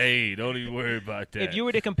facts. paid. Don't even worry about that. If you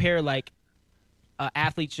were to compare, like,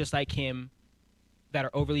 athletes just like him that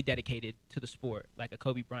are overly dedicated to the sport, like a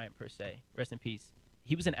Kobe Bryant per se, rest in peace.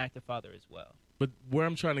 He was an active father as well. But where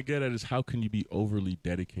I'm trying to get at is how can you be overly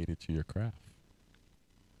dedicated to your craft?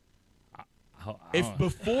 If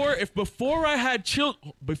before I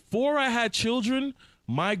had children,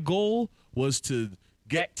 my goal was to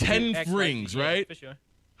get 10 rings, Yeah, right? For sure.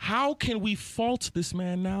 How can we fault this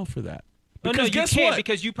man now for that? No, Because you guess can't what?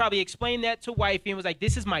 because you probably explained that to wifey and was like,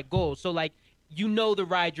 "This is my goal." So like, you know the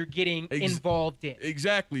ride you're getting involved in.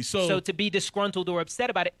 Exactly. So to be disgruntled or upset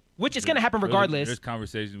about it, which is going to happen regardless. There's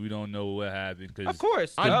conversations we don't know what happened. Of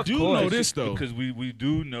course. I do know this, though. Because we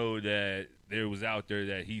do know that there was out there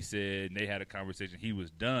that he said, and they had a conversation, he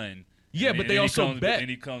was done. Yeah, but they also bet. And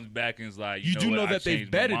he comes back and is like, you do know what, that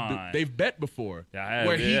they've betted. They've bet before. Yeah, I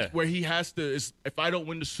have, where he has to. If I don't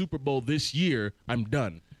win the Super Bowl this year, I'm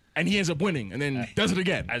done. And he ends up winning, and then does it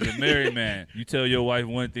again. As a married man, you tell your wife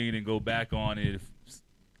one thing and go back on it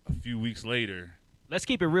a few weeks later. Let's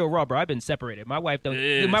keep it real raw, bro. I've been separated. My wife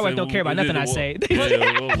don't care about nothing I say.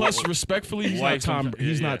 Plus, respectfully, he's not Tom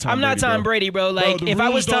Brady. I'm not Tom Brady, bro. Like, if I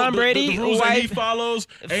was Tom Brady, the rules that he follows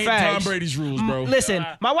ain't Tom Brady's rules, bro. Listen,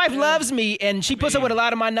 my wife loves me, and she puts up with a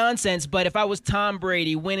lot of my nonsense. But if I was Tom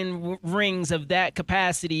Brady, winning rings of that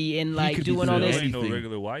capacity and like doing all this, ain't no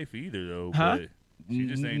regular wife either, though. Huh? But she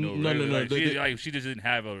just ain't no regular. She just didn't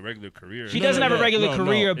have a regular career. She doesn't have a regular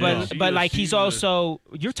career, but like he's also.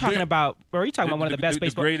 You're talking about, bro. You're talking about one of the best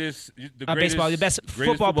baseball, the best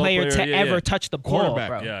football player to ever touch the ball,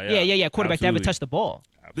 bro. Yeah. Quarterback to ever touch the ball.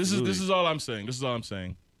 This is all I'm saying. This is all I'm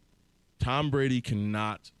saying. Tom Brady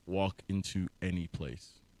cannot walk into any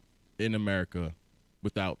place in America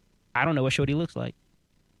without. I don't know what Shorty looks like.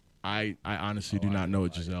 I honestly do not know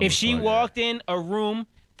what Giselle. If she walked in a room.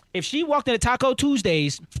 If she walked into Taco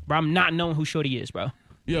Tuesdays, bro, I'm not knowing who Shorty is, bro.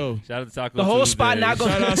 Yo, shout out to Taco the whole Tuesdays. Spot not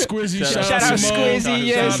going. Shout out Squizzy. Shout out Squizzy.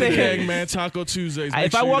 Yeah, shout out Gang, man. Taco Tuesdays.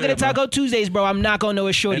 If I walk into Taco Tuesdays, bro, I'm not gonna know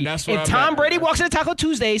it's Shorty. If Tom Brady walks into Taco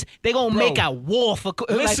Tuesdays, they gonna make a war for.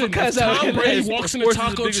 Listen, because Tom Brady walks into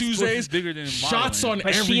Taco Tuesdays, shots on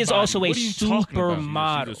everybody. But she is also a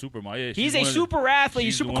supermodel. She's a supermodel. He's a super athlete.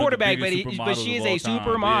 He's super quarterback, but she is a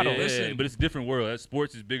supermodel. Listen, but it's a different world.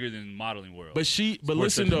 Sports is bigger than modeling world. But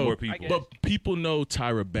listen though, but people know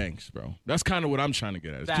Tyra Banks, bro. That's kind of what I'm trying to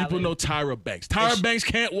get at. People know Tyra Banks. Tyra Banks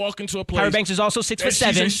can't walk into a place. Tyra Banks is also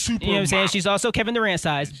 6'7". You know what I'm saying? She's also Kevin Durant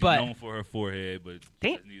size, but known for her forehead. But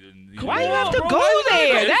why you have to go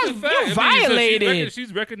there? You violated.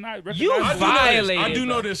 She's recognized. You violated. I do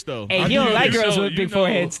know this though. Hey, you don't like girls with big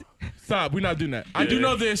foreheads. Stop. We're not doing that. I do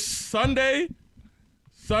know this. Sunday.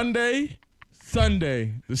 The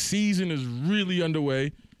season is really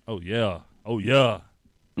underway. Oh yeah.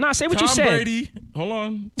 Nah, say what you said. Tom Brady. Hold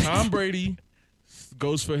on. Tom Brady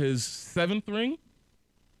goes for his 7th ring.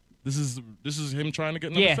 This is him trying to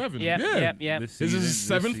get number 7. Yeah. This is his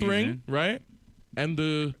 7th ring, right? And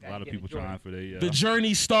a lot of people trying for the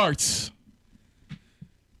journey starts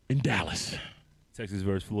in Dallas. Texas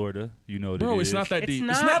versus Florida, you know. Bro, it's not that deep.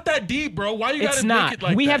 It's not that deep, bro. Why you gotta make it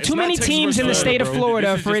like we that? have too many teams in the state of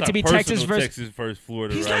Florida for it to be Texas versus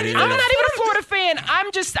Florida. I'm not even a Florida fan.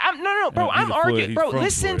 No, bro. I'm arguing, bro.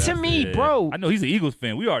 Listen to me, bro. I know he's an Eagles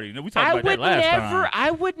fan. We already know. We talked about that last time.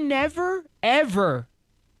 I would never ever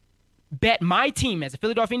bet my team as a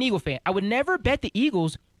Philadelphia Eagle fan. I would never bet the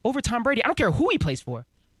Eagles over Tom Brady. I don't care who he plays for.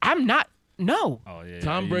 I'm not. No. Oh, yeah.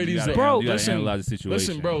 Tom Brady's bro. Listen,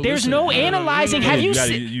 bro. There's no analyzing. Have you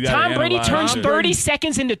seen Tom Brady turns 30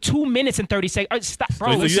 seconds into 2 minutes and 30 seconds? Stop,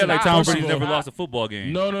 bro. So you act like Tom Brady's never lost a football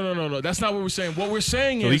game. No. That's not what we're saying. What we're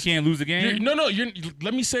saying is he can't lose a game.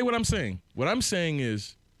 Let me say what I'm saying. What I'm saying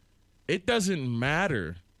is, it doesn't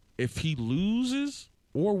matter if he loses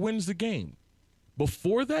or wins the game.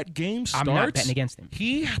 Before that game starts, I'm not betting against him.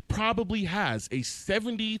 He probably has a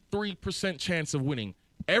 73% chance of winning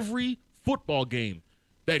every football game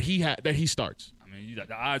that he starts. I mean,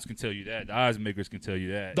 the odds can tell you that. The odds makers can tell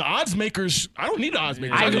you that. The odds makers, I don't need the odds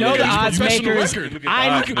makers. I know the odds makers. What's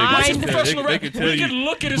his professional record? We can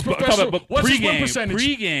look at his professional. What's his win percentage?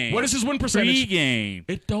 Pre-game. What is his win percentage? Pre-game.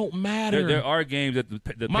 It don't matter. There are games that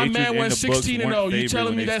the my Patriots man went 16-0. You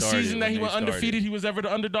telling me that season that he went undefeated, he was ever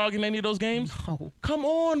the underdog in any of those games? No. Come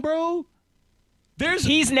on, bro.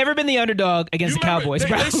 He's never been the underdog against the Cowboys,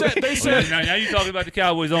 bro. They said now you're talking about the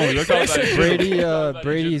Cowboys only. You're talking about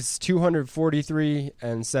Brady's 243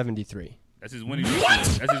 and 73. That's his winning. What?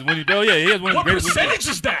 That's his winning. Oh yeah, he has one of the greatest. What percentage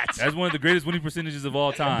is that? That's one of the greatest winning percentages of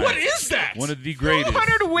all time. What is that? One of the greatest.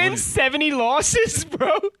 200 wins, 70 losses,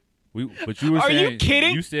 bro. But you were Are saying, you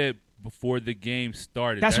kidding? You said before the game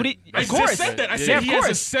started. That's what he. I Of course. said that. I said he has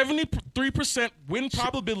a 73% win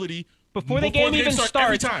probability. Before the game even starts,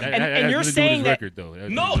 every time. And you're saying that.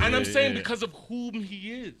 No, and I'm saying because of whom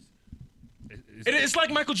he is. It's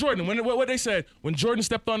like Michael Jordan. What they said when Jordan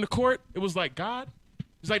stepped on the court, it was like God.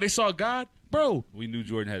 It's like they saw God, bro. We knew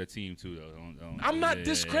Jordan had a team too, though. I'm not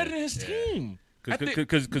discrediting his team.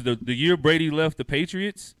 Because the year Brady left the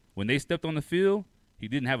Patriots, when they stepped on the field, he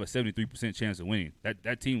didn't have a 73% chance of winning.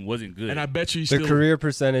 That team wasn't good. And I bet you the career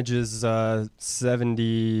percentage is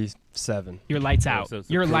 73%. 7. You're lights out. So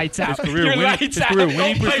You're lights out. His career You're winning, lights his out. career winning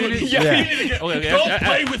Don't play with percentage. me. Yeah. Okay, Don't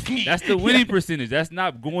play with me. That's the winning percentage. That's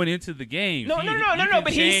not going into the game. No.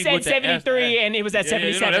 But he said 73, and it was at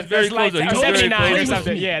 77. that's very close. Lights He out. was very 79 or close.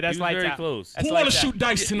 something. He Yeah, that's was lights very out. close. That's Who want to lights out. shoot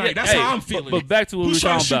dice tonight? That's Hey, how I'm feeling. But back to what we Who's were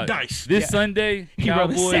trying to talking shoot about. dice? This Sunday, He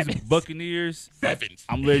rolled Cowboys, sevens. Buccaneers. Sevens.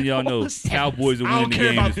 I'm letting y'all know, Cowboys are I winning don't the care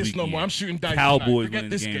game about this this no weekend. more. I'm shooting dice Cowboys tonight. winning Forget the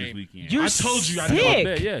this game this game. weekend. You're I told you I sick.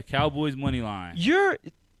 know. Yeah, Cowboys money line. You're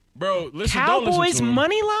Bro, listen, don't listen Cowboys to him.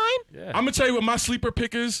 money line? Yeah. I'm gonna tell you what my sleeper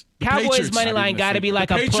pick is. The Cowboys Patriots. money Not line even got to a be sleeper.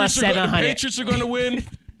 like a plus The 700. Patriots are gonna win.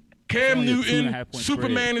 Cam only a Newton, 2.5 point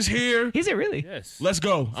Superman spread. is here. Is it really? Yes. Let's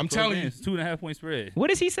go. I'm telling you, It's 2.5 point spread.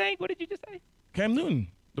 What is he saying? What did you just say? Cam Newton.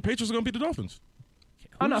 The Patriots are gonna beat the Dolphins.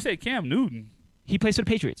 Who no. you say Cam Newton? He plays for the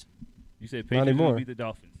Patriots. You said Not Patriots anymore. gonna beat the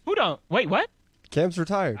Dolphins. Who don't? Wait, what? Cam's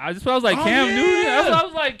retired. I was like Oh, Cam yeah. Newton. That's what I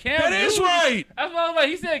was like Cam. That is Newton. right. That's what I was like.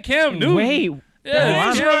 He said Cam Newton. Wait. Yeah,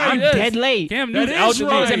 I'm, is right. I'm yes. dead late. Cam That Newton's is out the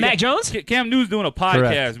right. game. Is it Mac Jones? Cam Newton's doing a podcast,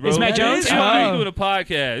 Correct. bro. Is Mac That Jones? is Cam right. Newton's doing a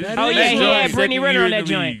podcast. That Oh, is yeah, right. he had Brittany Second Renner year on in that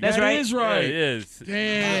the joint. league. That's That right. is Yeah, right. it is.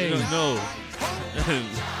 Dang. No.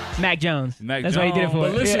 Mac Jones. Mac That's why he did it for.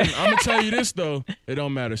 But listen, Yeah. I'm gonna tell you this though. It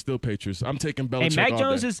don't matter. Still Patriots. I'm taking Hey, Belichick Mac all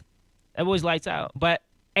Jones day. is always lights out. But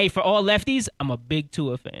hey, for all lefties, I'm a big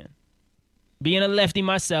Tua fan. Being a lefty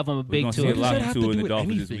myself, I'm a We're big gonna see a Tua lot fan. of Tua in the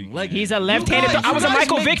Dolphins this week. Like He's a left-handed. You guys- I was a you guys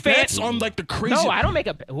Michael make Vick fan. bets on like the crazy. No, I don't make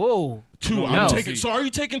a. Whoa. Two. I'm No. taking. So are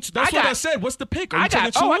you taking? That's I what got- I said. What's the pick? Are you I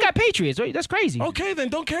got. taking Oh, Tua? I got Patriots. Wait, that's crazy. Okay, then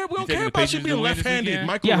don't care. We don't taking care the about you Patriots being to win this left-handed. weekend?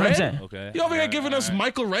 Michael Yeah, Red. 100%. Okay. You over here All giving right, us all right.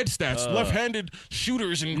 Michael Red stats, left-handed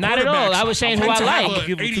shooters and Not at all. quarterbacks. I was saying I'm who I to have like. a I'm gonna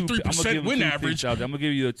give him 83% win two average. picks out there. I'm gonna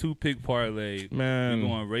give you a 2-pick parlay. Man. We're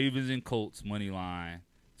going Ravens and Colts money line.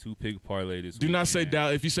 2-pick parlay this Do not say weekend.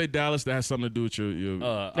 Dallas. If you say Dallas, that has something to do with your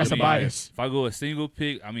That's a bias. If I go a single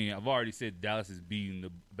pick, I mean, I've already said Dallas is beating.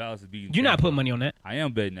 You're not putting money on that. I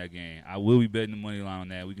am betting that game. I will be betting the money line on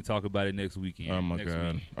that. We can talk about it next weekend. Oh my next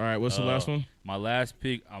god! week. All right, what's the last one? My last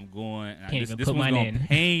pick, I'm going. And Can't this even this put one's mine gonna in.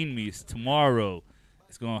 pain me. It's tomorrow.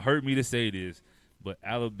 It's gonna hurt me to say this, but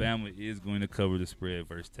Alabama is going to cover the spread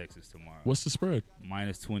versus Texas tomorrow. What's the spread?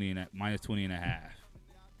 Minus 20 and a half.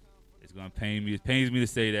 It's gonna pain me. It pains me to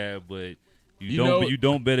say that, but you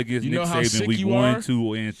don't bet against you Nick know how Saban sick week you 1, are?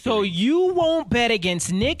 2, and 3. So you won't bet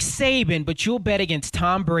against Nick Saban, but you'll bet against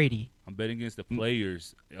Tom Brady. I'm betting against the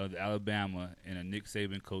players of Alabama and a Nick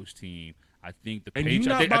Saban coach team. I think the And Patriots.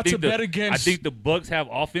 you're not about to bet I against- think the Bucks have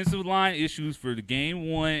offensive line issues for the game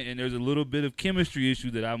 1, and there's a little bit of chemistry issue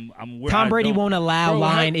that I'm aware. Tom Brady don't- won't allow Bro,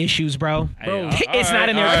 line issues, bro. Bro, It's not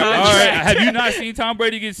in their all contract. Have you not seen Tom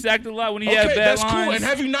Brady get sacked a lot when he had Okay, bad that's lines? cool. And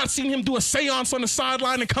have you not seen him do a seance on the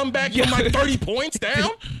sideline and come back from like 30 points down?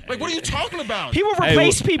 Like, what are you talking about? He will Hey,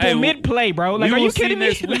 replace well- people hey, well, mid-play, bro. Like, we are will you see kidding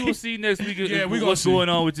me? We will see next week Yeah, we gonna what's see. going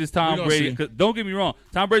on with this We Tom gonna Brady. see. 'Cause don't get me wrong,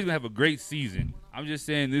 Tom Brady's gonna have a great season. I'm just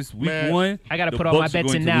saying this week Man, 1. I got to the put all my Bucks are bets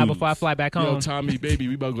going in to now lose. before I fly back Yo, home. Tommy, baby,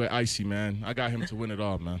 we about to go icy, man. I got him to win it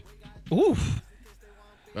all, man. Oof.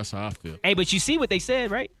 That's how I feel. Hey, but you see what they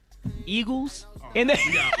said, right? Eagles in the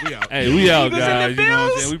We out. Hey, we out, Eagles and the guys. You know what I'm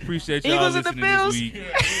Bills. saying? We appreciate y'all Eagles and the listening this Bills. week.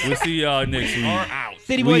 We'll see y'all next week. out.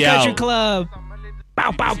 City Boy We Country out. Club.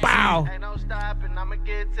 Bow, bow, bow. Ain't no stopping, I'ma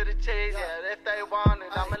get to the chase. Yeah, if they want it,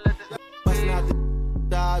 I'ma let this. Busting out the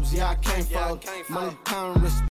jobs, yeah, I can't fall. Money, time, respect.